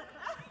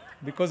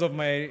 Because of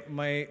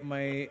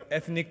my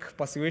ethnic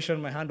persuasion,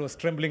 my hand was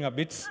trembling a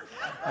bit.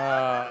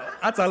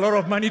 That's a lot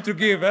of money to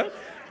give, eh?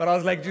 But I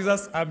was like,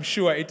 Jesus, I'm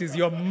sure it is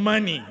your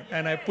money.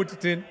 And I put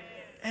it in.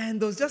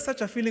 And there was just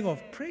such a feeling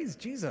of, praise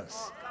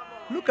Jesus.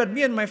 Look at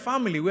me and my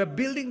family. We're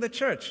building the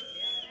church.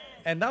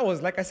 And that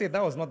was, like I said,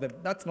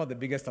 that's not the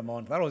biggest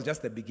amount. That was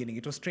just the beginning.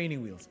 It was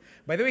training wheels.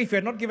 By the way, if we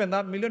had not given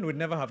that million, we'd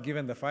never have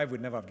given the 5,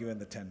 we'd never have given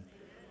the 10.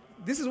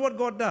 This is what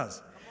God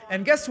does.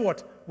 And guess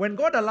what? When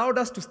God allowed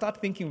us to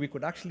start thinking we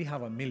could actually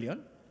have 1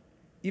 million,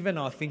 even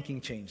our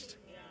thinking changed.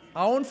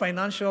 Our own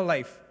financial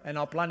life and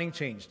our planning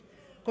changed.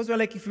 Because we're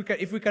like,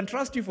 if we can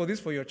trust you for this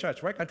for your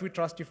church, why can't we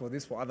trust you for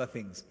this for other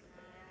things?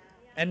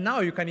 And now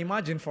you can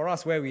imagine for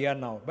us where we are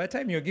now. By the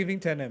time you're giving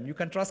 10M, you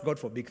can trust God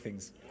for big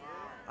things.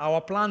 Our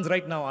plans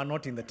right now are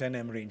not in the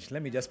 10M range.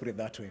 Let me just put it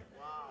that way.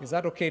 Is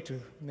that okay to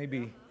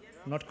maybe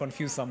not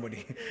confuse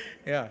somebody?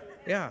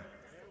 Yeah.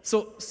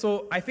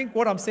 So I think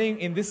what I'm saying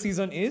in this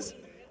season is,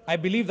 I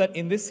believe that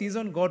in this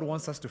season, God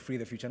wants us to free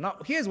the future. Now,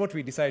 here's what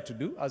we decided to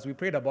do as we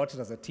prayed about it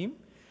as a team.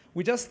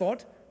 We just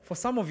thought, for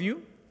some of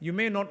you, you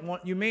may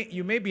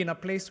be in a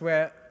place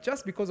where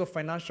just because of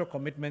financial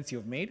commitments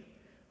you've made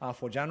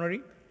for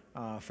January,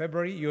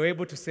 February, you're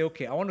able to say,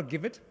 okay, I want to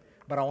give it,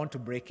 but I want to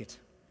break it.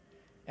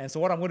 And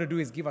so what I'm going to do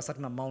is give a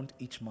certain amount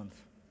each month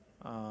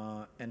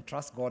and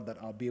trust God that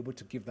I'll be able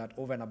to give that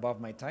over and above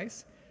my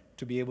tithes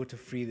to be able to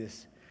free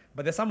this.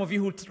 But there's some of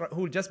you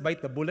who'll just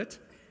bite the bullet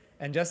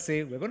and just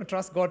say, we're going to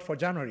trust God for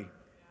January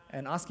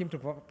and ask him to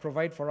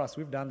provide for us.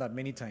 We've done that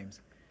many times.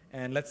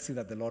 And let's see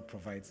that the Lord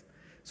provides.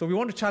 So we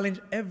want to challenge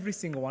every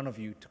single one of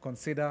you to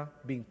consider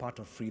being part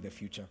of Free the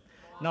Future.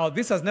 Now,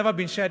 this has never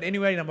been shared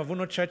anywhere in a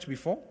Mavuno church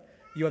before.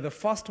 You are the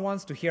first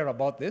ones to hear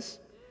about this.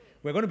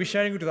 We're going to be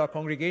sharing it with our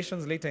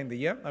congregations later in the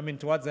year.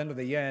 Towards the end of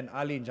the year and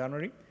early in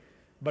January.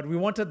 But we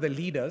wanted the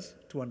leaders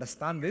to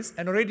understand this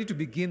and already to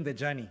begin the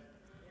journey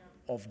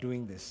of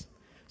doing this.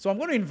 So I'm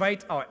going to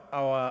invite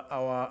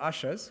our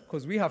ushers,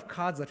 because we have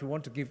cards that we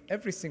want to give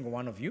every single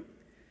one of you.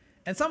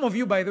 And some of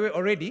you, by the way,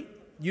 already,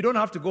 you don't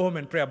have to go home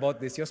and pray about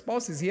this. Your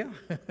spouse is here.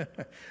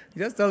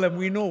 Just tell them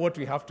we know what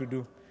we have to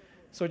do.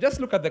 So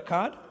just look at the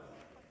card.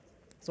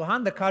 So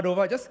hand the card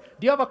over. Do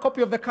you have a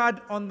copy of the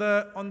card on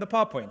the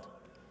PowerPoint?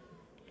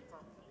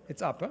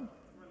 It's up, huh?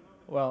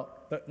 Well,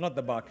 not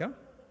the back, huh?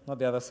 not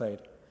the other side.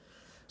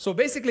 So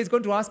basically, it's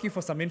going to ask you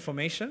for some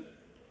information.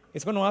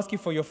 It's going to ask you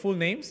for your full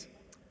names.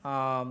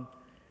 And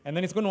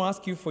then it's going to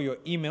ask you for your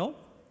email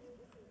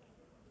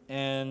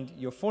and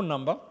your phone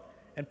number.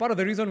 And part of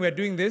the reason we're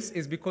doing this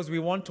is because we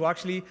want to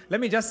actually, let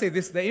me just say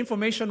this, the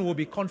information will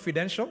be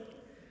confidential.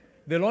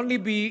 There'll only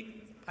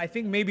be, I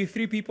think, maybe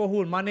 3 people who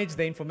will manage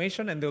the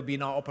information, and they'll be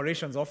in our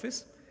operations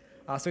office.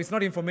 So it's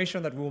not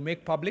information that we will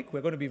make public.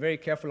 We're going to be very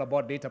careful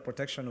about data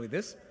protection with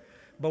this.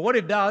 But what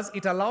it does,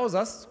 it allows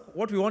us,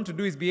 what we want to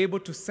do is be able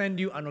to send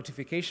you a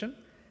notification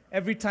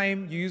every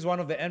time you use one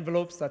of the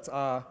envelopes that's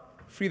our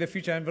Free the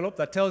Future envelope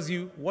that tells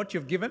you what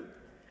you've given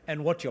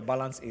and what your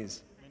balance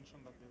is.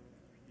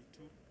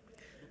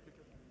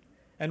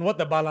 And what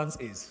the balance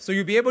is. So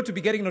you'll be able to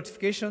be getting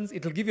notifications.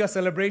 It'll give you a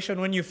celebration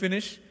when you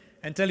finish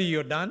and tell you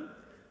you're done.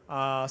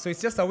 So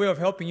it's just a way of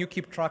helping you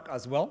keep track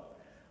as well.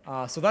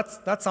 So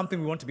that's something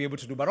we want to be able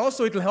to do. But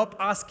also it'll help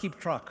us keep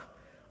track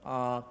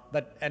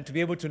and to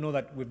be able to know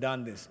that we've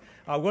done this.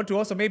 We want to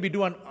also maybe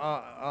do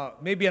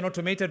maybe an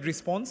automated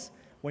response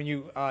when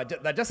you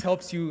that just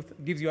helps you,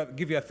 give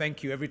you a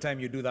thank you every time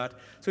you do that.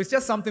 So it's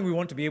just something we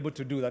want to be able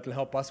to do that will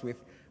help us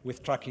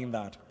with tracking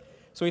that.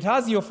 So it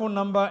has your phone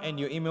number and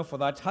your email for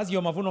that. It has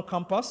your Mavuno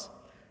campus.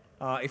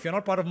 If you're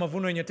not part of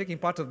Mavuno and you're taking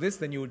part of this,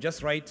 then you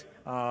just write,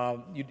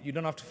 you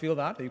don't have to fill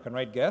that, or you can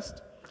write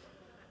guest.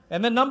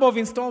 And then number of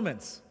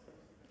installments.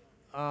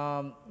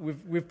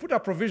 We've put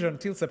a provision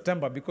till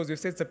September because we've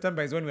said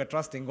September is when we're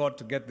trusting God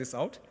to get this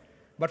out.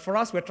 But for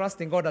us, we're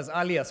trusting God as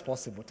early as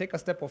possible. Take a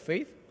step of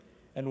faith,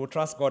 and we'll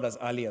trust God as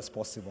early as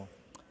possible.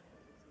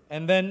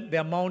 And then the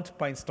amount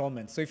per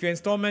installment. So if your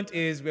installment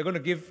is, we're going to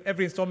give,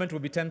 every installment will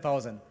be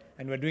 10,000.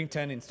 And we're doing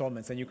 10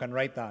 installments, and you can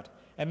write that.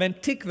 And then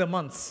tick the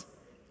months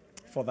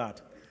for that.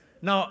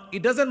 Now,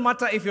 it doesn't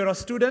matter if you're a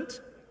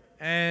student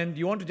and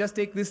you want to just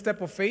take this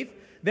step of faith.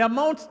 The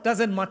amount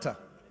doesn't matter.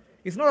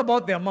 It's not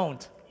about the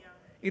amount.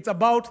 It's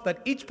about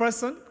that each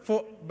person,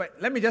 but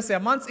let me just say, a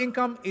month's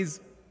income is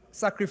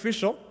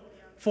sacrificial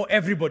for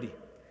everybody.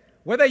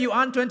 Whether you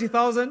earn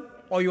 20,000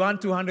 or you earn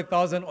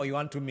 200,000 or you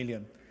earn 2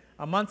 million.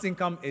 A month's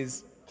income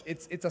it's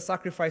a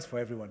sacrifice for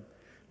everyone.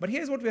 But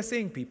here's what we're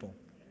saying, people.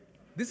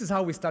 This is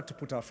how we start to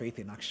put our faith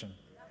in action.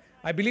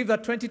 I believe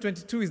that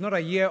 2022 is not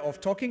a year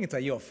of talking, it's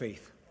a year of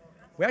faith.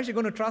 We're actually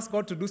going to trust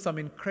God to do some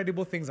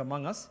incredible things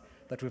among us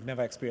that we've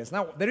never experienced.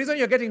 Now, the reason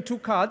you're getting 2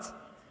 cards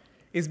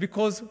is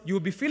because you'll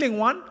be filling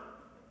one,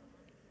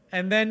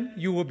 and then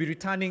you will be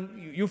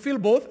returning, you fill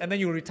both, and then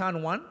you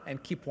return one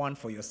and keep one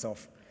for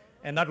yourself.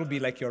 And that will be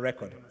like your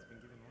record.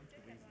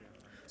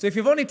 So if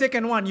you've only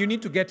taken one, you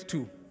need to get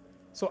 2.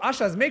 So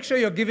ushers, make sure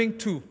you're giving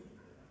 2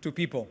 to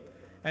people.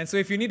 And so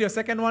if you need your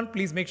second one,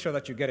 please make sure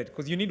that you get it,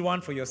 because you need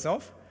one for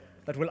yourself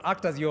that will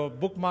act as your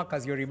bookmark,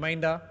 as your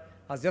reminder,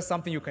 as just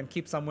something you can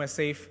keep somewhere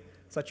safe,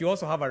 so that you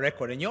also have a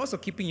record. And you're also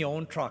keeping your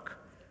own track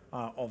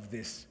of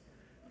this.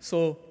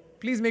 So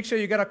please make sure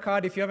you get a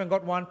card. If you haven't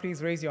got one,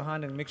 please raise your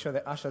hand and make sure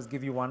the ushers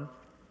give you one.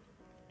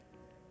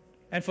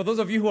 And for those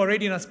of you who are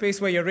already in a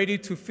space where you're ready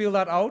to fill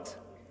that out,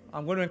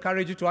 I'm going to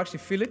encourage you to actually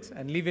fill it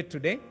and leave it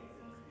today.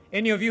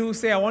 Any of you who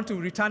say, I want to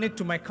return it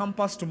to my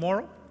campus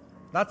tomorrow,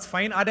 that's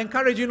fine. I'd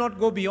encourage you not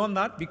go beyond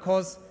that,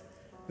 because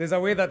there's a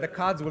way that the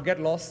cards will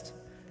get lost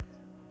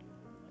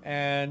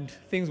and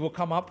things will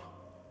come up.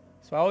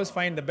 So I always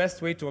find the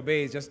best way to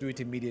obey is just do it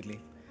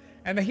immediately.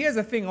 And here's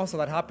the thing also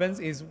that happens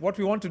is what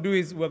we want to do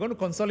is we're going to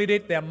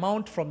consolidate the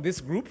amount from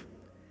this group,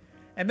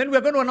 and then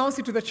we're going to announce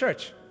it to the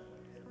church.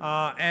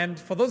 And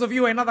for those of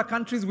you who are in other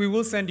countries, we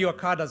will send you a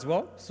card as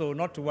well. So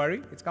not to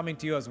worry, it's coming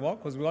to you as well,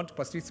 because we want to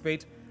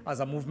participate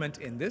as a movement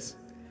in this.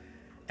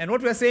 And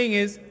what we're saying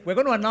is, we're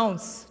going to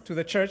announce to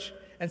the church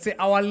and say,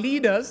 our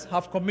leaders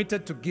have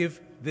committed to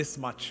give this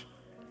much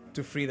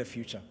to Free the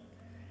Future.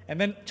 And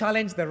then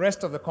challenge the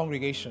rest of the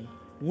congregation.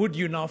 Would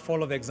you now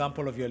follow the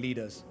example of your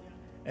leaders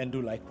and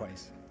do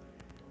likewise?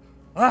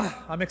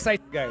 I'm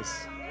excited,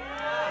 guys.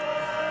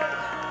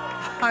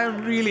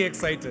 I'm really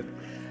excited.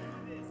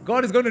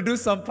 God is going to do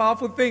some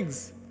powerful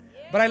things.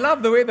 But I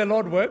love the way the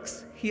Lord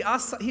works. He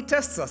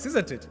tests us,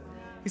 isn't it?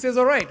 He says,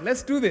 all right,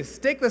 let's do this.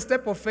 Take the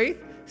step of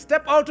faith.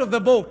 Step out of the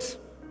boat,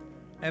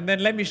 and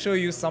then let me show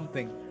you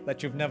something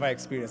that you've never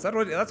experienced.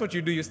 That's what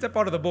you do. You step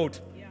out of the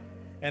boat,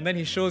 and then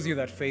he shows you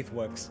that faith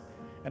works.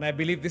 And I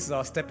believe this is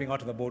our stepping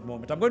out of the boat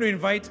moment. I'm going to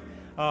invite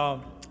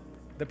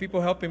the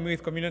people helping me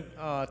with communion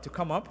to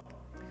come up,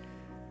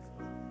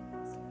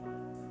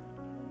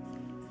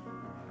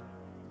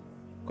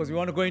 because we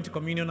want to go into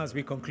communion as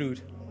we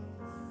conclude.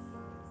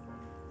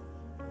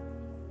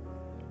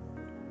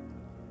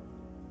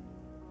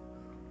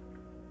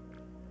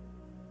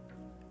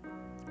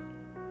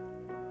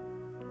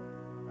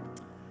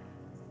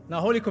 Now,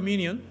 Holy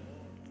Communion,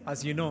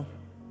 as you know,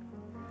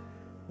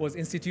 was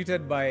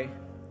instituted by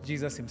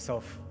Jesus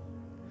himself.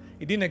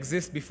 It didn't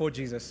exist before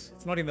Jesus.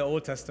 It's not in the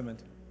Old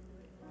Testament.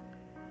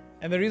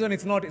 And the reason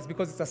it's not is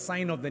because it's a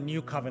sign of the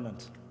new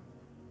covenant.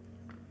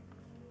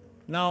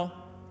 Now,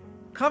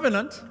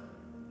 covenant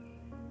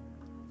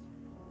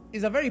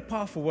is a very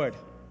powerful word,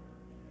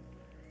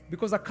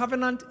 because a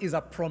covenant is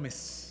a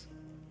promise.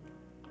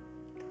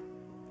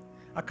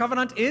 A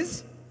covenant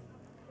is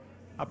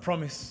a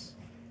promise.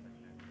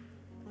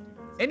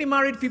 Any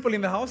married people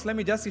in the house? Let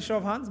me just see show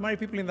of hands. Married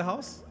people in the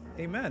house?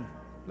 Amen.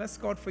 Bless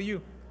God for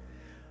you.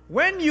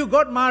 When you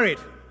got married,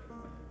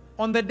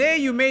 on the day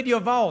you made your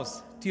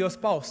vows to your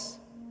spouse,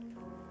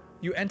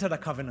 you entered a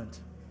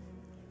covenant.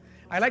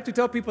 I like to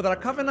tell people that a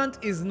covenant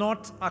is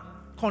not a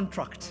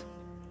contract.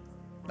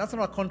 That's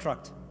not a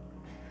contract.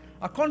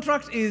 A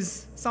contract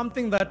is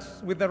something that,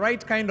 with the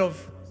right kind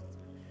of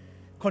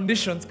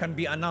conditions, can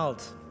be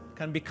annulled,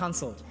 can be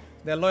cancelled.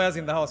 There are lawyers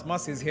in the house.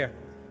 Mercy is here.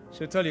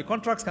 She'll tell you,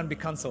 contracts can be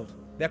cancelled.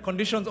 There are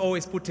conditions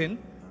always put in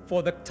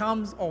for the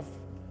terms of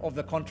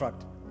the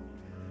contract.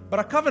 But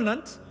a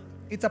covenant,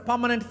 it's a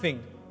permanent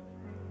thing.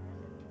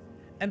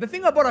 And the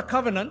thing about a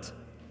covenant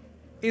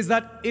is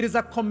that it is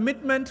a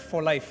commitment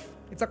for life.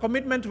 It's a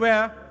commitment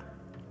where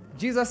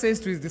Jesus says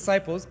to his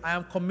disciples, I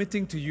am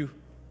committing to you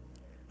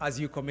as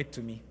you commit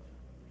to me.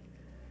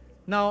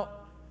 Now,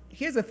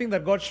 here's the thing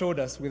that God showed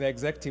us with the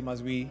exec team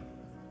as we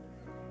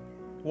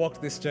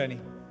walked this journey.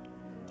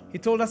 He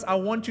told us, I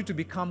want you to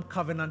become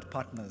covenant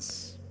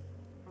partners.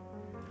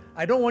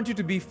 I don't want you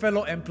to be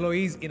fellow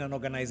employees in an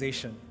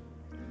organization.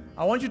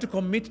 I want you to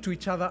commit to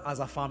each other as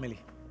a family.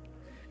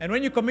 And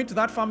when you commit to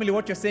that family,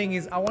 what you're saying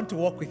is, I want to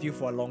walk with you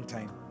for a long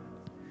time.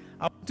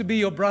 I want to be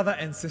your brother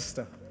and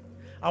sister.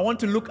 I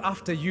want to look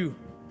after you.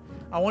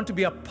 I want to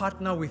be a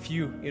partner with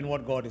you in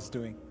what God is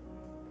doing.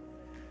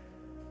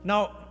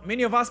 Now,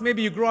 many of us,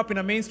 maybe you grew up in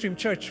a mainstream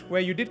church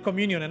where you did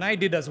communion, and I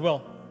did as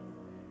well.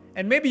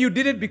 And maybe you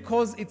did it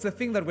because it's a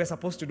thing that we're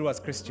supposed to do as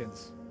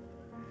Christians.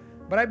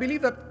 But I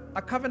believe that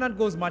a covenant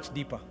goes much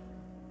deeper.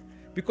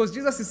 Because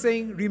Jesus is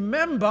saying,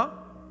 remember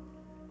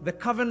the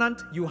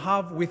covenant you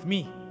have with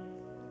me.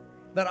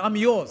 That I'm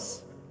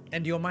yours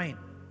and you're mine.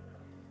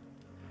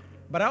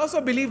 But I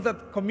also believe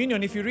that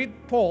communion, if you read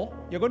Paul,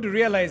 you're going to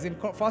realize in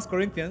 1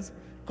 Corinthians,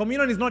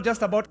 communion is not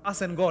just about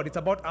us and God, it's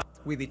about us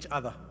with each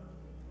other.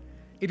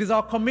 It is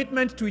our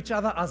commitment to each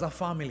other as a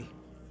family.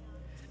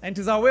 And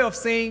it is our way of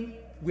saying,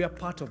 we are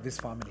part of this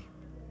family.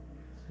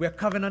 We are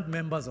covenant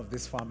members of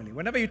this family.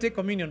 Whenever you take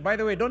communion, by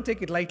the way, don't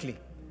take it lightly.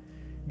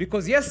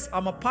 Because yes,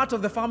 I'm a part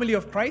of the family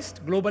of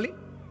Christ globally,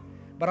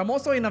 but I'm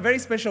also in a very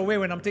special way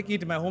when I'm taking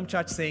it to my home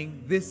church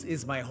saying, this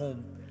is my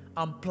home.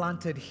 I'm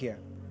planted here.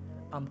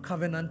 I'm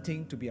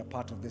covenanting to be a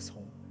part of this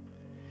home.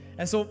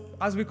 And so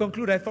as we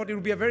conclude, I thought it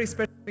would be a very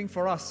special thing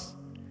for us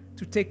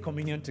to take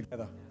communion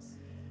together.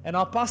 And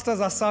our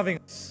pastors are serving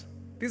us.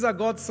 These are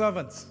God's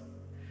servants.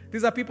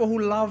 These are people who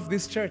love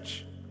this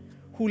church,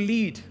 who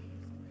lead.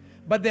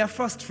 But they are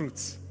first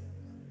fruits.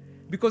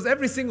 Because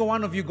every single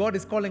one of you, God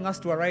is calling us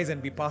to arise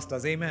and be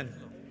pastors. Amen.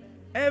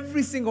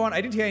 Every single one.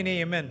 I didn't hear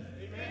any amen.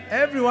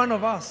 Every one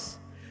of us.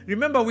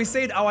 Remember, we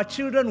said our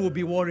children will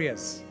be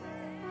warriors.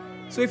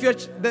 So if your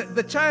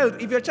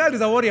child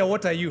is a warrior,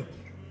 what are you?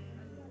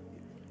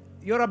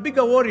 You're a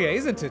bigger warrior,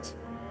 isn't it?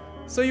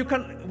 So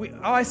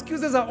our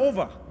excuses are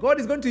over. God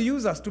is going to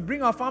use us to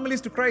bring our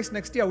families to Christ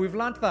next year. We've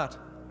learned that.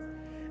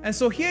 And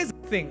so here's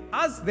the thing.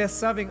 As they're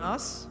serving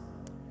us,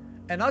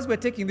 and as we're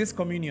taking this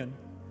communion,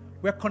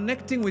 we're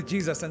connecting with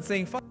Jesus and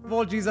saying, first of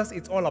all, Jesus,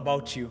 it's all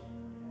about you.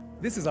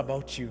 This is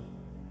about you.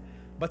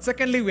 But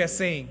secondly, we are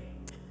saying,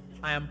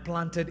 I am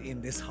planted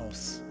in this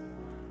house.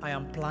 I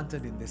am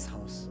planted in this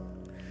house.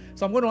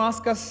 So I'm going to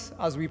ask us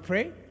as we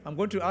pray, I'm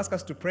going to ask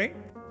us to pray.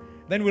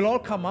 Then we'll all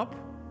come up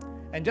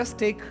and just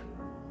take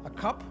a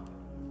cup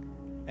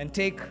and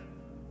take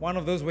one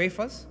of those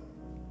wafers.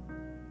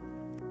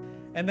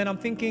 And then I'm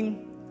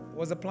thinking,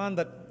 was the plan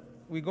that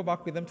we go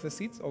back with them to the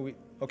seats?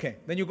 Okay,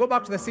 then you go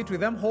back to the seat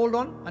with them, hold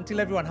on until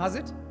everyone has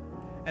it,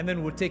 and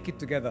then we'll take it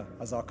together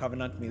as our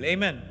covenant meal.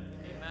 Amen.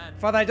 Amen.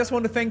 Father, I just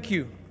want to thank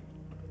you,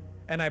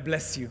 and I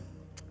bless you.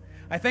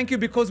 I thank you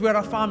because we're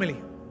a family.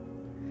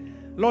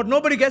 Lord,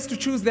 nobody gets to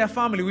choose their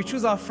family. We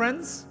choose our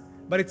friends,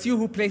 but it's you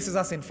who places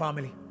us in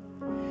family.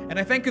 And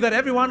I thank you that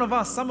every one of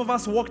us, some of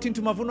us walked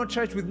into Mavuno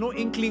Church with no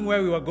inkling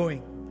where we were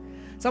going.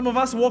 Some of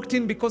us walked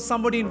in because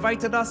somebody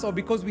invited us or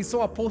because we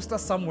saw a poster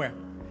somewhere.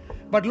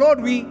 But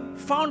Lord, we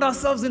found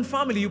ourselves in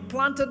family. You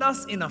planted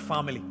us in a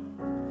family.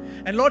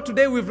 And Lord,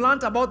 today we've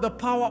learned about the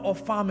power of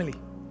family.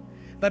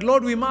 That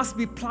Lord, we must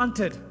be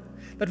planted.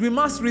 That we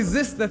must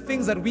resist the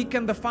things that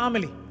weaken the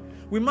family.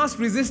 We must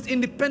resist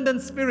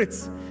independent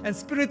spirits and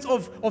spirits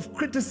of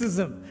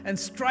criticism and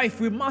strife.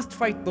 We must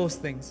fight those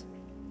things.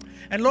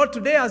 And Lord,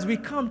 today as we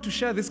come to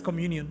share this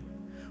communion,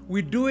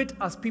 we do it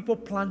as people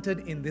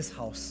planted in this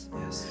house.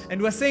 Yes.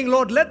 And we're saying,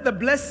 Lord, let the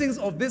blessings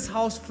of this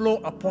house flow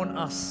upon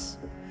us.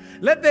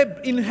 Let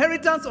the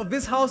inheritance of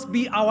this house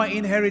be our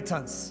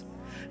inheritance.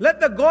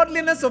 Let the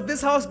godliness of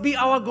this house be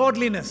our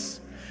godliness.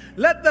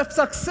 Let the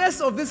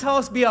success of this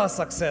house be our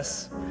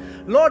success.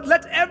 Lord,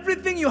 let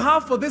everything you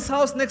have for this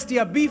house next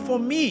year be for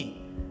me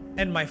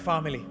and my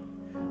family.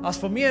 As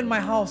for me and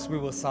my house, we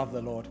will serve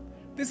the Lord.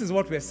 This is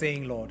what we're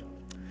saying, Lord.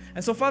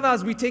 And so, Father,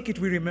 as we take it,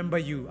 we remember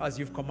you as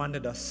you've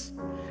commanded us.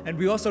 And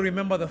we also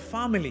remember the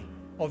family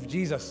of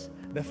Jesus,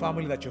 the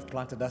family that you've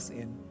planted us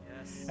in.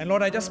 Yes. And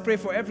Lord, I just pray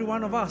for every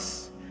one of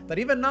us that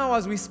even now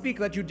as we speak,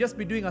 that you just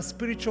be doing a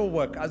spiritual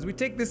work. As we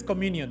take this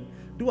communion,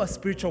 do a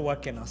spiritual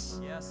work in us.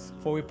 Yes.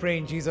 For we pray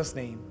in Jesus'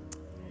 name.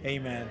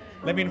 Amen.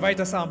 Let me invite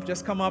us up.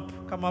 Just come up,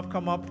 come up,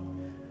 come up.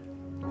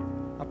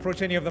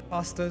 Approach any of the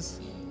pastors.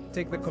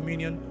 Take the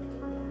communion.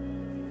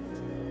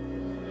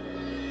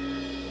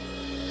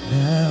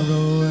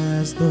 Narrow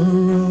as the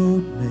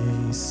road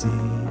may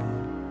seem,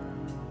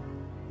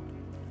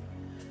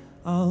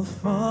 I'll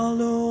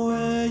follow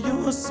where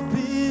your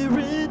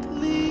spirit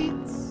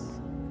leads.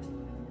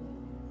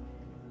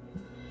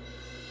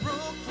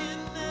 Broken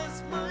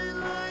as my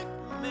life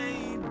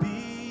may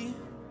be,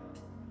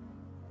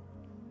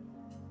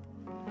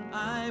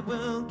 I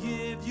will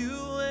give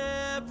you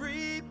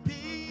every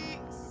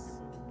piece.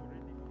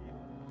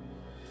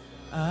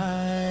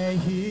 I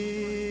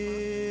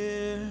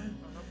hear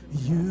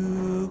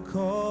you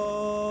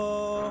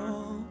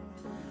call,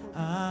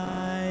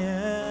 I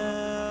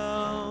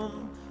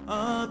am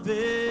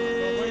available.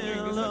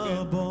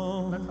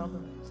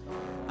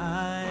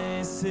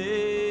 I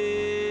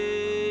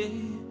say,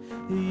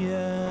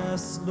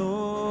 yes,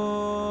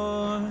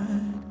 Lord,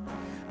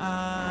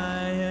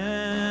 I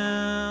am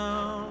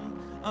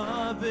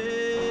available.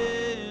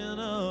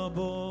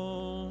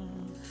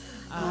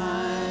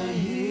 I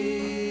hear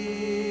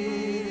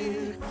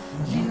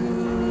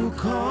you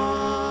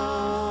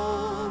call,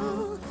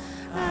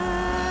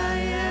 I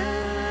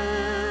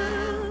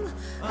am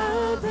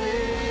available.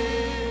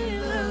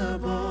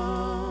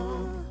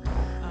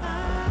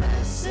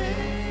 I say,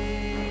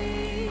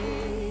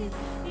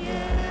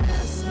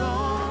 yes, Lord,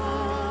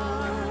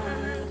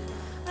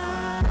 I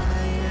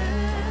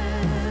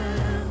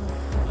am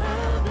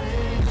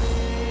available.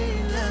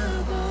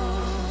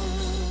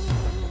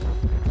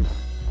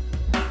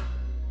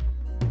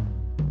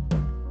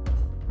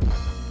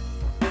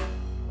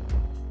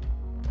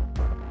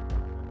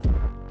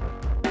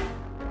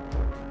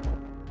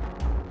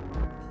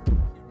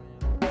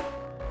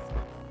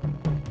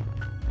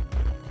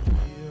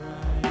 Here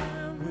I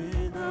am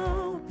with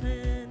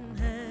open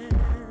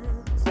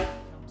hands,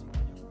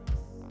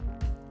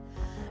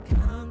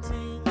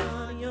 counting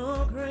on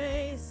your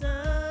grace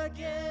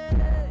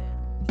again.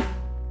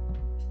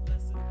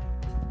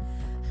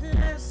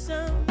 Less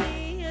of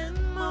me and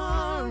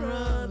more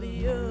of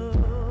you.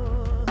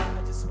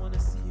 I just want to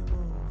see you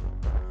move.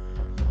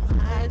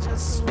 I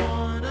just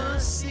want to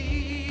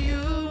see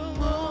you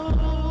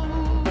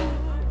move.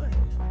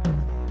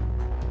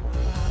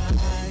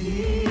 I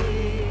hear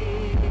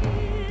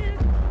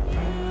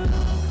you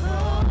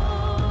call,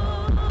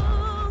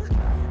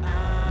 I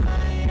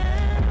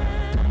am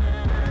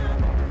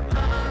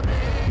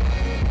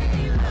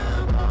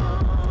available.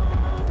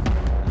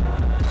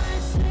 I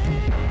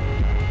say,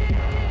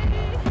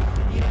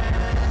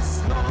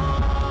 yes,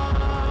 Lord,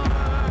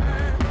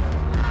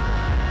 I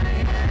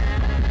am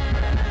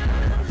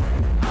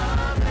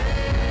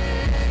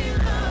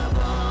available.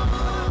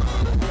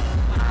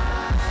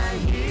 I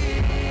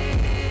hear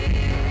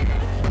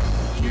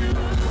you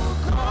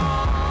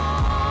call,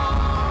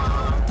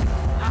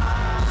 I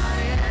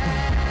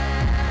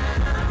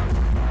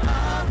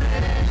am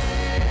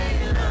available.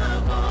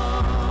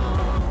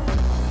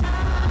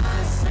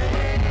 I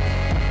say,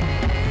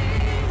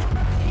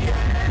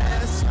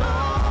 yes,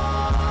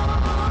 Lord, I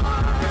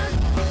am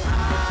available.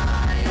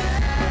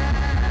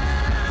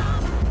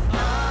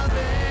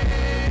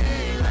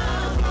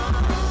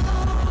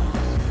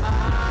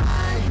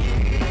 I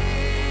hear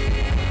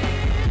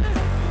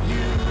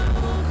you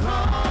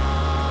call,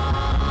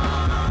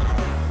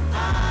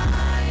 I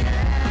am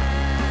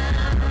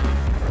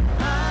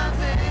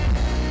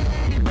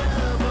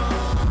available. I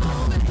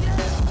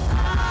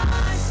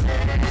say,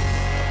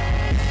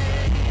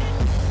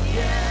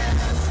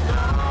 yes,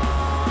 Lord,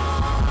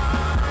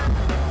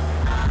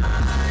 I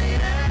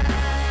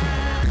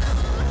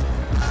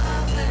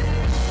am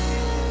available.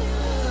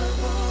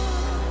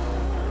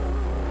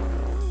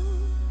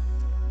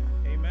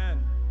 Amen.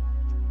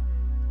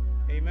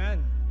 Amen.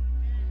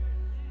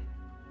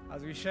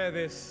 As we share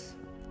this,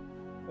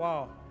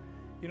 wow.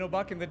 You know,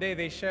 back in the day,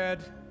 they shared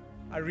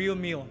a real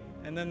meal.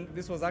 And then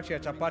this was actually a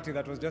chapati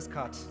that was just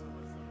cut.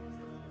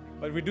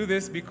 But we do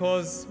this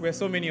because we're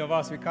so many of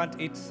us, we can't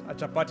eat a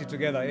chapati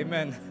together.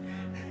 Amen.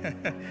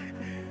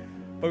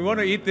 But we want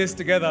to eat this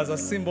together as a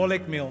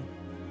symbolic meal.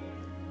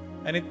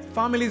 And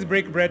families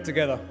break bread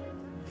together.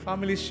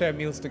 Families share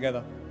meals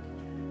together.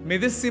 May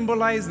this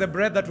symbolize the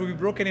bread that will be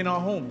broken in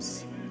our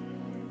homes.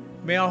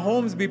 May our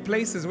homes be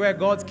places where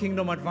God's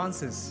kingdom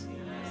advances.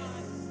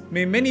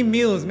 May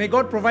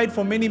God provide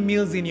for many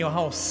meals in your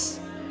house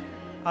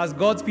as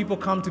God's people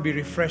come to be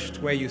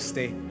refreshed where you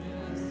stay.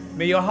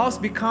 May your house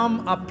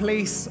become a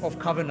place of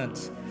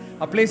covenant,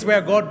 a place where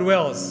God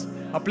dwells,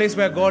 a place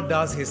where God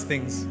does His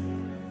things.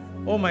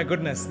 Oh my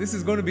goodness, this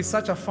is going to be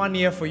such a fun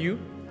year for you.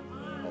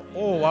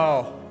 Oh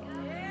wow.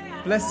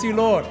 Bless you,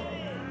 Lord.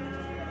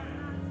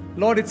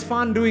 Lord, it's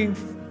fun doing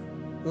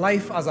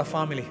life as a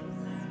family.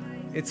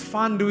 It's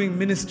fun doing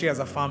ministry as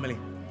a family.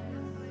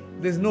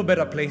 There's no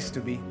better place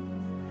to be.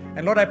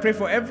 And Lord, I pray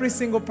for every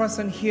single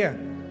person here.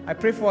 I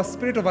pray for a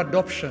spirit of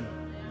adoption.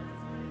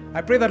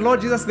 I pray that,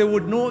 Lord Jesus, they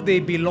would know they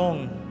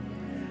belong.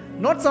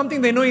 Not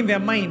something they know in their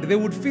mind. They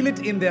would feel it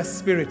in their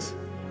spirit.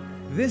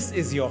 This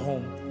is your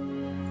home.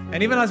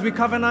 And even as we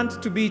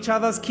covenant to be each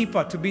other's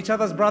keeper, to be each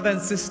other's brother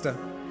and sister,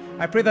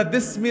 I pray that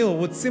this meal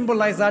would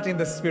symbolize that in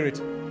the spirit.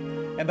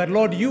 And that,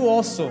 Lord, you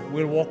also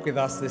will walk with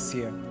us this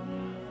year.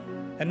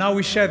 And now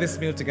we share this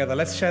meal together.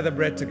 Let's share the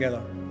bread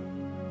together.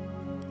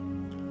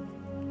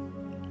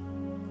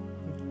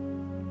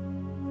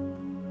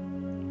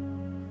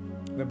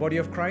 The body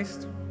of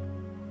Christ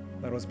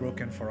that was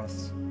broken for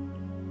us.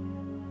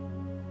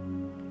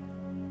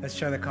 Let's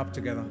share the cup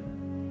together.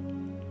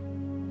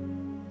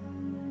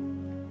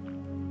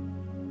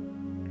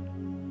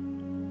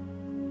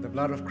 The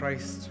blood of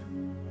Christ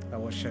that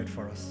was shed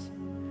for us.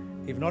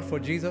 If not for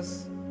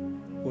Jesus,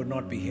 we would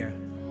not be here.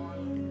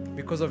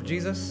 Because of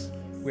Jesus,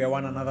 we are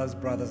one another's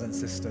brothers and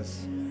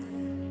sisters.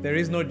 There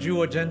is no Jew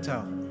or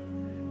Gentile.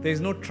 There is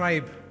no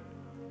tribe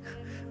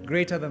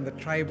greater than the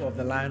tribe of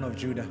the Lion of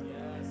Judah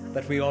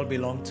that we all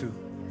belong to.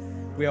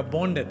 We are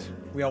bonded.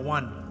 We are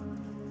one.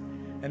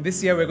 And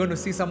this year we're going to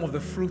see some of the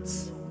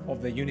fruits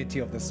of the unity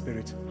of the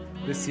Spirit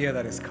this year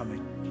that is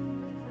coming.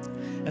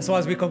 And so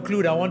as we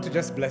conclude, I want to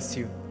just bless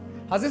you.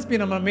 Has this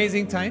been an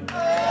amazing time?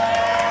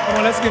 Come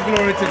on, let's give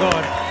glory to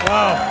God.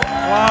 Wow,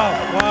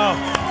 wow, wow.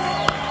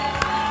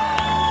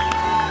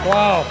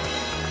 Wow.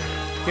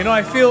 You know,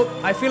 I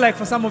feel like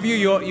for some of you,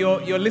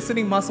 your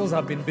listening muscles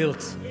have been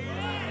built.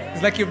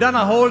 It's like you've done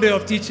a whole day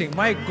of teaching.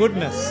 My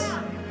goodness.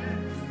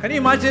 Can you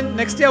imagine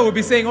next year we'll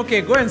be saying, okay,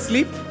 go and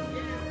sleep,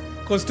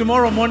 because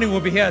tomorrow morning we'll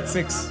be here at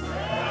 6.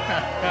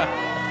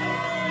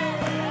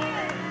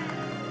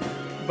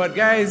 But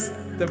guys,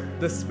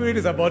 the Spirit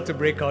is about to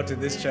break out in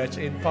this church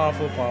in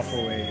powerful,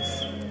 powerful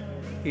ways.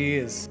 He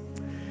is.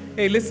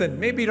 Hey, listen,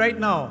 maybe right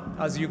now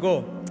as you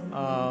go,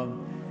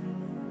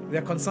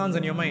 there are concerns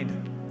in your mind.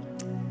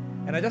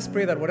 And I just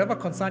pray that whatever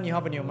concern you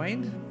have in your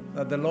mind,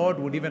 that the Lord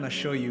would even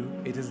assure you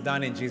it is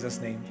done in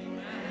Jesus' name.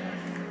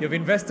 You've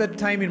invested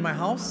time in my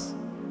house,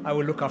 I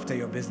will look after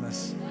your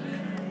business.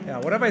 Yeah,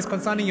 whatever is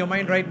concerning your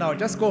mind right now,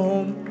 just go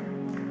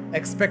home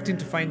expecting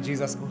to find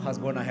Jesus who has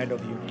gone ahead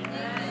of you.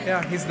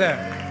 Yeah, He's there.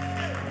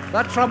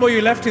 That trouble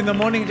you left in the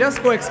morning,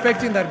 just go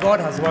expecting that God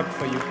has worked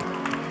for you.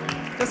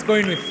 Just go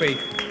in with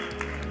faith.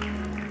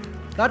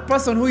 That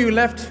person who you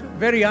left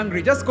very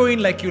angry, just go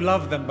in like you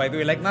love them, by the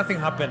way, like nothing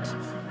happened.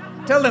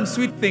 Tell them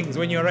sweet things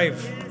when you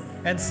arrive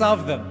and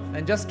serve them,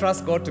 and just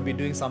trust God to be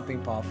doing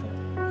something powerful.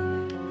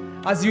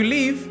 As you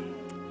leave,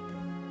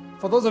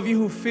 for those of you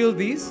who feel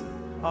these,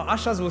 our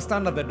ushers will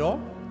stand at the door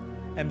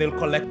and they'll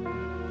collect.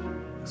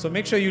 So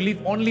make sure you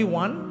leave only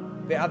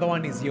one, the other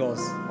one is yours,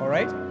 all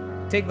right?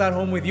 Take that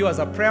home with you as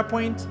a prayer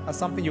point, as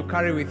something you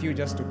carry with you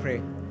just to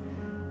pray.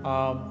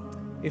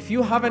 If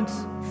you haven't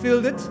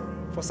filled it,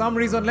 for some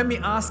reason, let me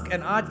ask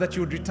and urge that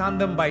you would return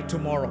them by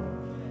tomorrow.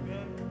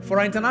 For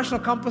our international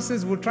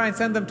campuses, we'll try and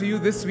send them to you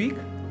this week,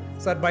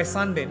 so that by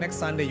Sunday, next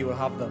Sunday, you will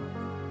have them.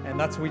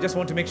 And we just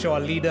want to make sure our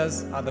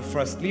leaders are the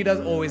first. Leaders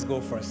always go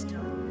first.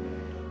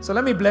 So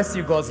let me bless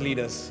you, God's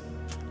leaders.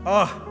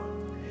 Oh,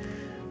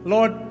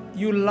 Lord,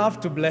 you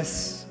love to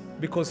bless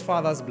because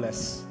fathers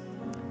bless.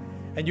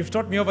 And you've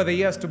taught me over the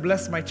years to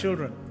bless my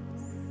children,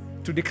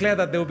 to declare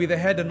that they will be the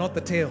head and not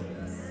the tail.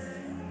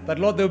 That,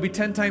 Lord, they will be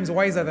 10 times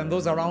wiser than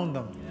those around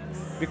them,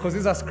 because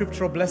these are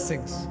scriptural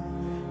blessings.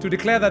 To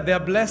declare that they are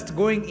blessed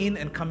going in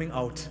and coming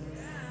out.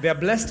 They are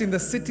blessed in the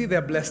city, they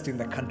are blessed in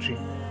the country.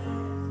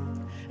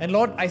 And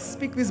Lord, I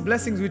speak these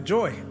blessings with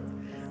joy.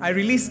 I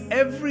release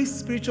every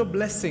spiritual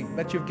blessing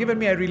that you've given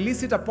me. I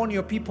release it upon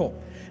your people.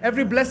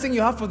 Every blessing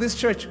you have for this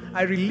church,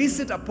 I release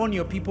it upon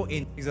your people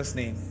in Jesus'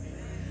 name.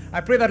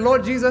 I pray that,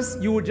 Lord Jesus,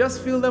 you would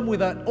just fill them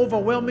with an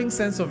overwhelming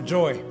sense of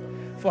joy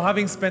for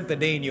having spent the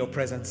day in your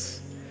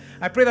presence.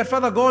 I pray that,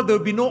 Father God, there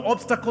will be no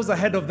obstacles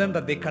ahead of them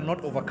that they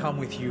cannot overcome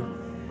with you.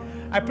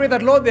 I pray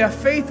that, Lord, their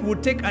faith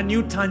would take a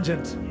new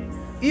tangent.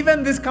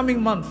 Even this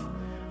coming month,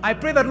 I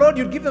pray that, Lord,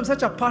 you'd give them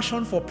such a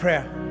passion for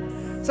prayer,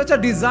 such a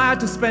desire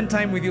to spend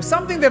time with you,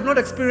 something they've not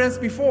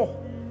experienced before.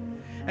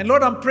 And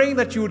Lord, I'm praying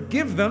that you would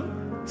give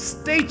them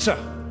stature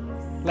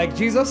like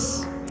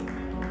Jesus.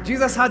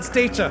 Jesus had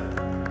stature.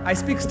 I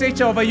speak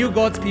stature over you,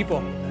 God's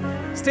people.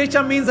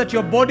 Stature means that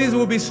your bodies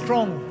will be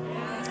strong,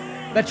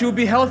 that you'll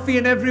be healthy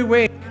in every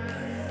way.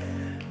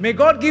 May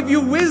God give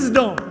you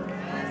wisdom.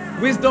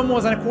 Wisdom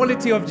was a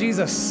quality of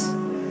Jesus.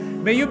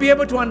 May you be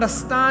able to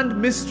understand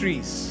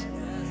mysteries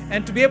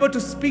and to be able to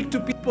speak to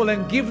people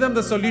and give them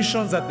the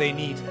solutions that they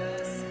need.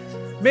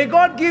 May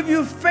God give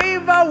you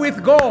favor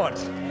with God.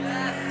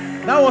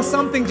 That was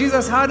something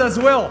Jesus had as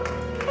well.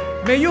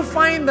 May you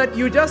find that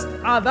you just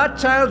are that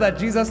child that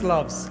Jesus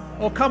loves.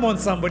 Oh, come on,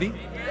 somebody.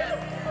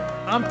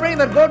 I'm praying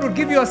that God will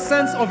give you a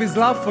sense of His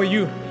love for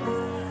you.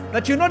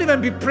 That you'll not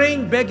even be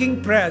praying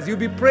begging prayers. You'll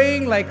be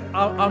praying like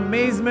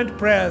amazement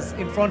prayers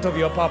in front of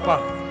your Papa.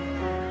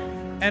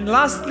 And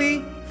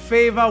lastly,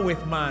 favor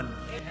with man.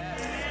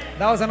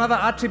 That was another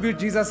attribute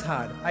Jesus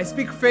had. I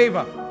speak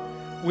favor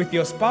with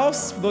your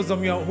spouse, those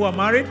of you who are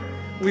married,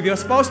 with your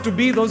spouse to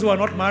be, those who are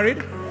not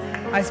married.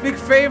 I speak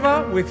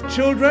favor with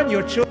children,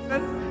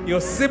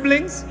 your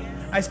siblings.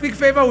 I speak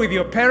favor with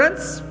your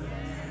parents.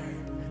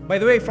 By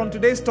the way, from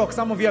today's talk,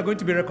 some of you are going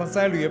to be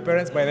reconciled with your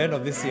parents by the end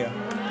of this year.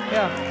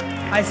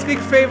 Yeah. I speak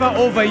favor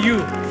over you.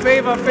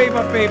 Favor,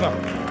 favor, favor.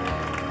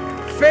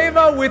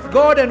 Favor with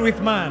God and with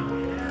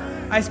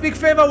man. I speak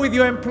favor with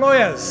your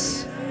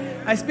employers.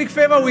 I speak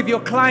favor with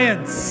your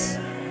clients.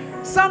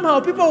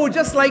 Somehow people will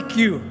just like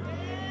you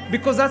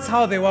because that's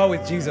how they were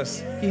with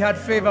Jesus. He had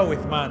favor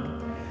with man.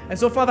 And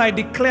so, Father, I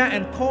declare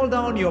and call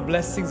down your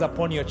blessings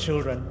upon your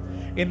children.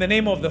 In the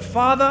name of the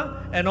Father,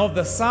 and of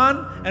the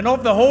Son, and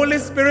of the Holy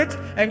Spirit.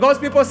 And God's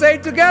people say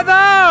it together.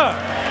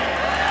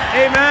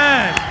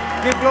 Amen.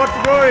 Give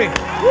God glory.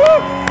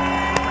 Woo!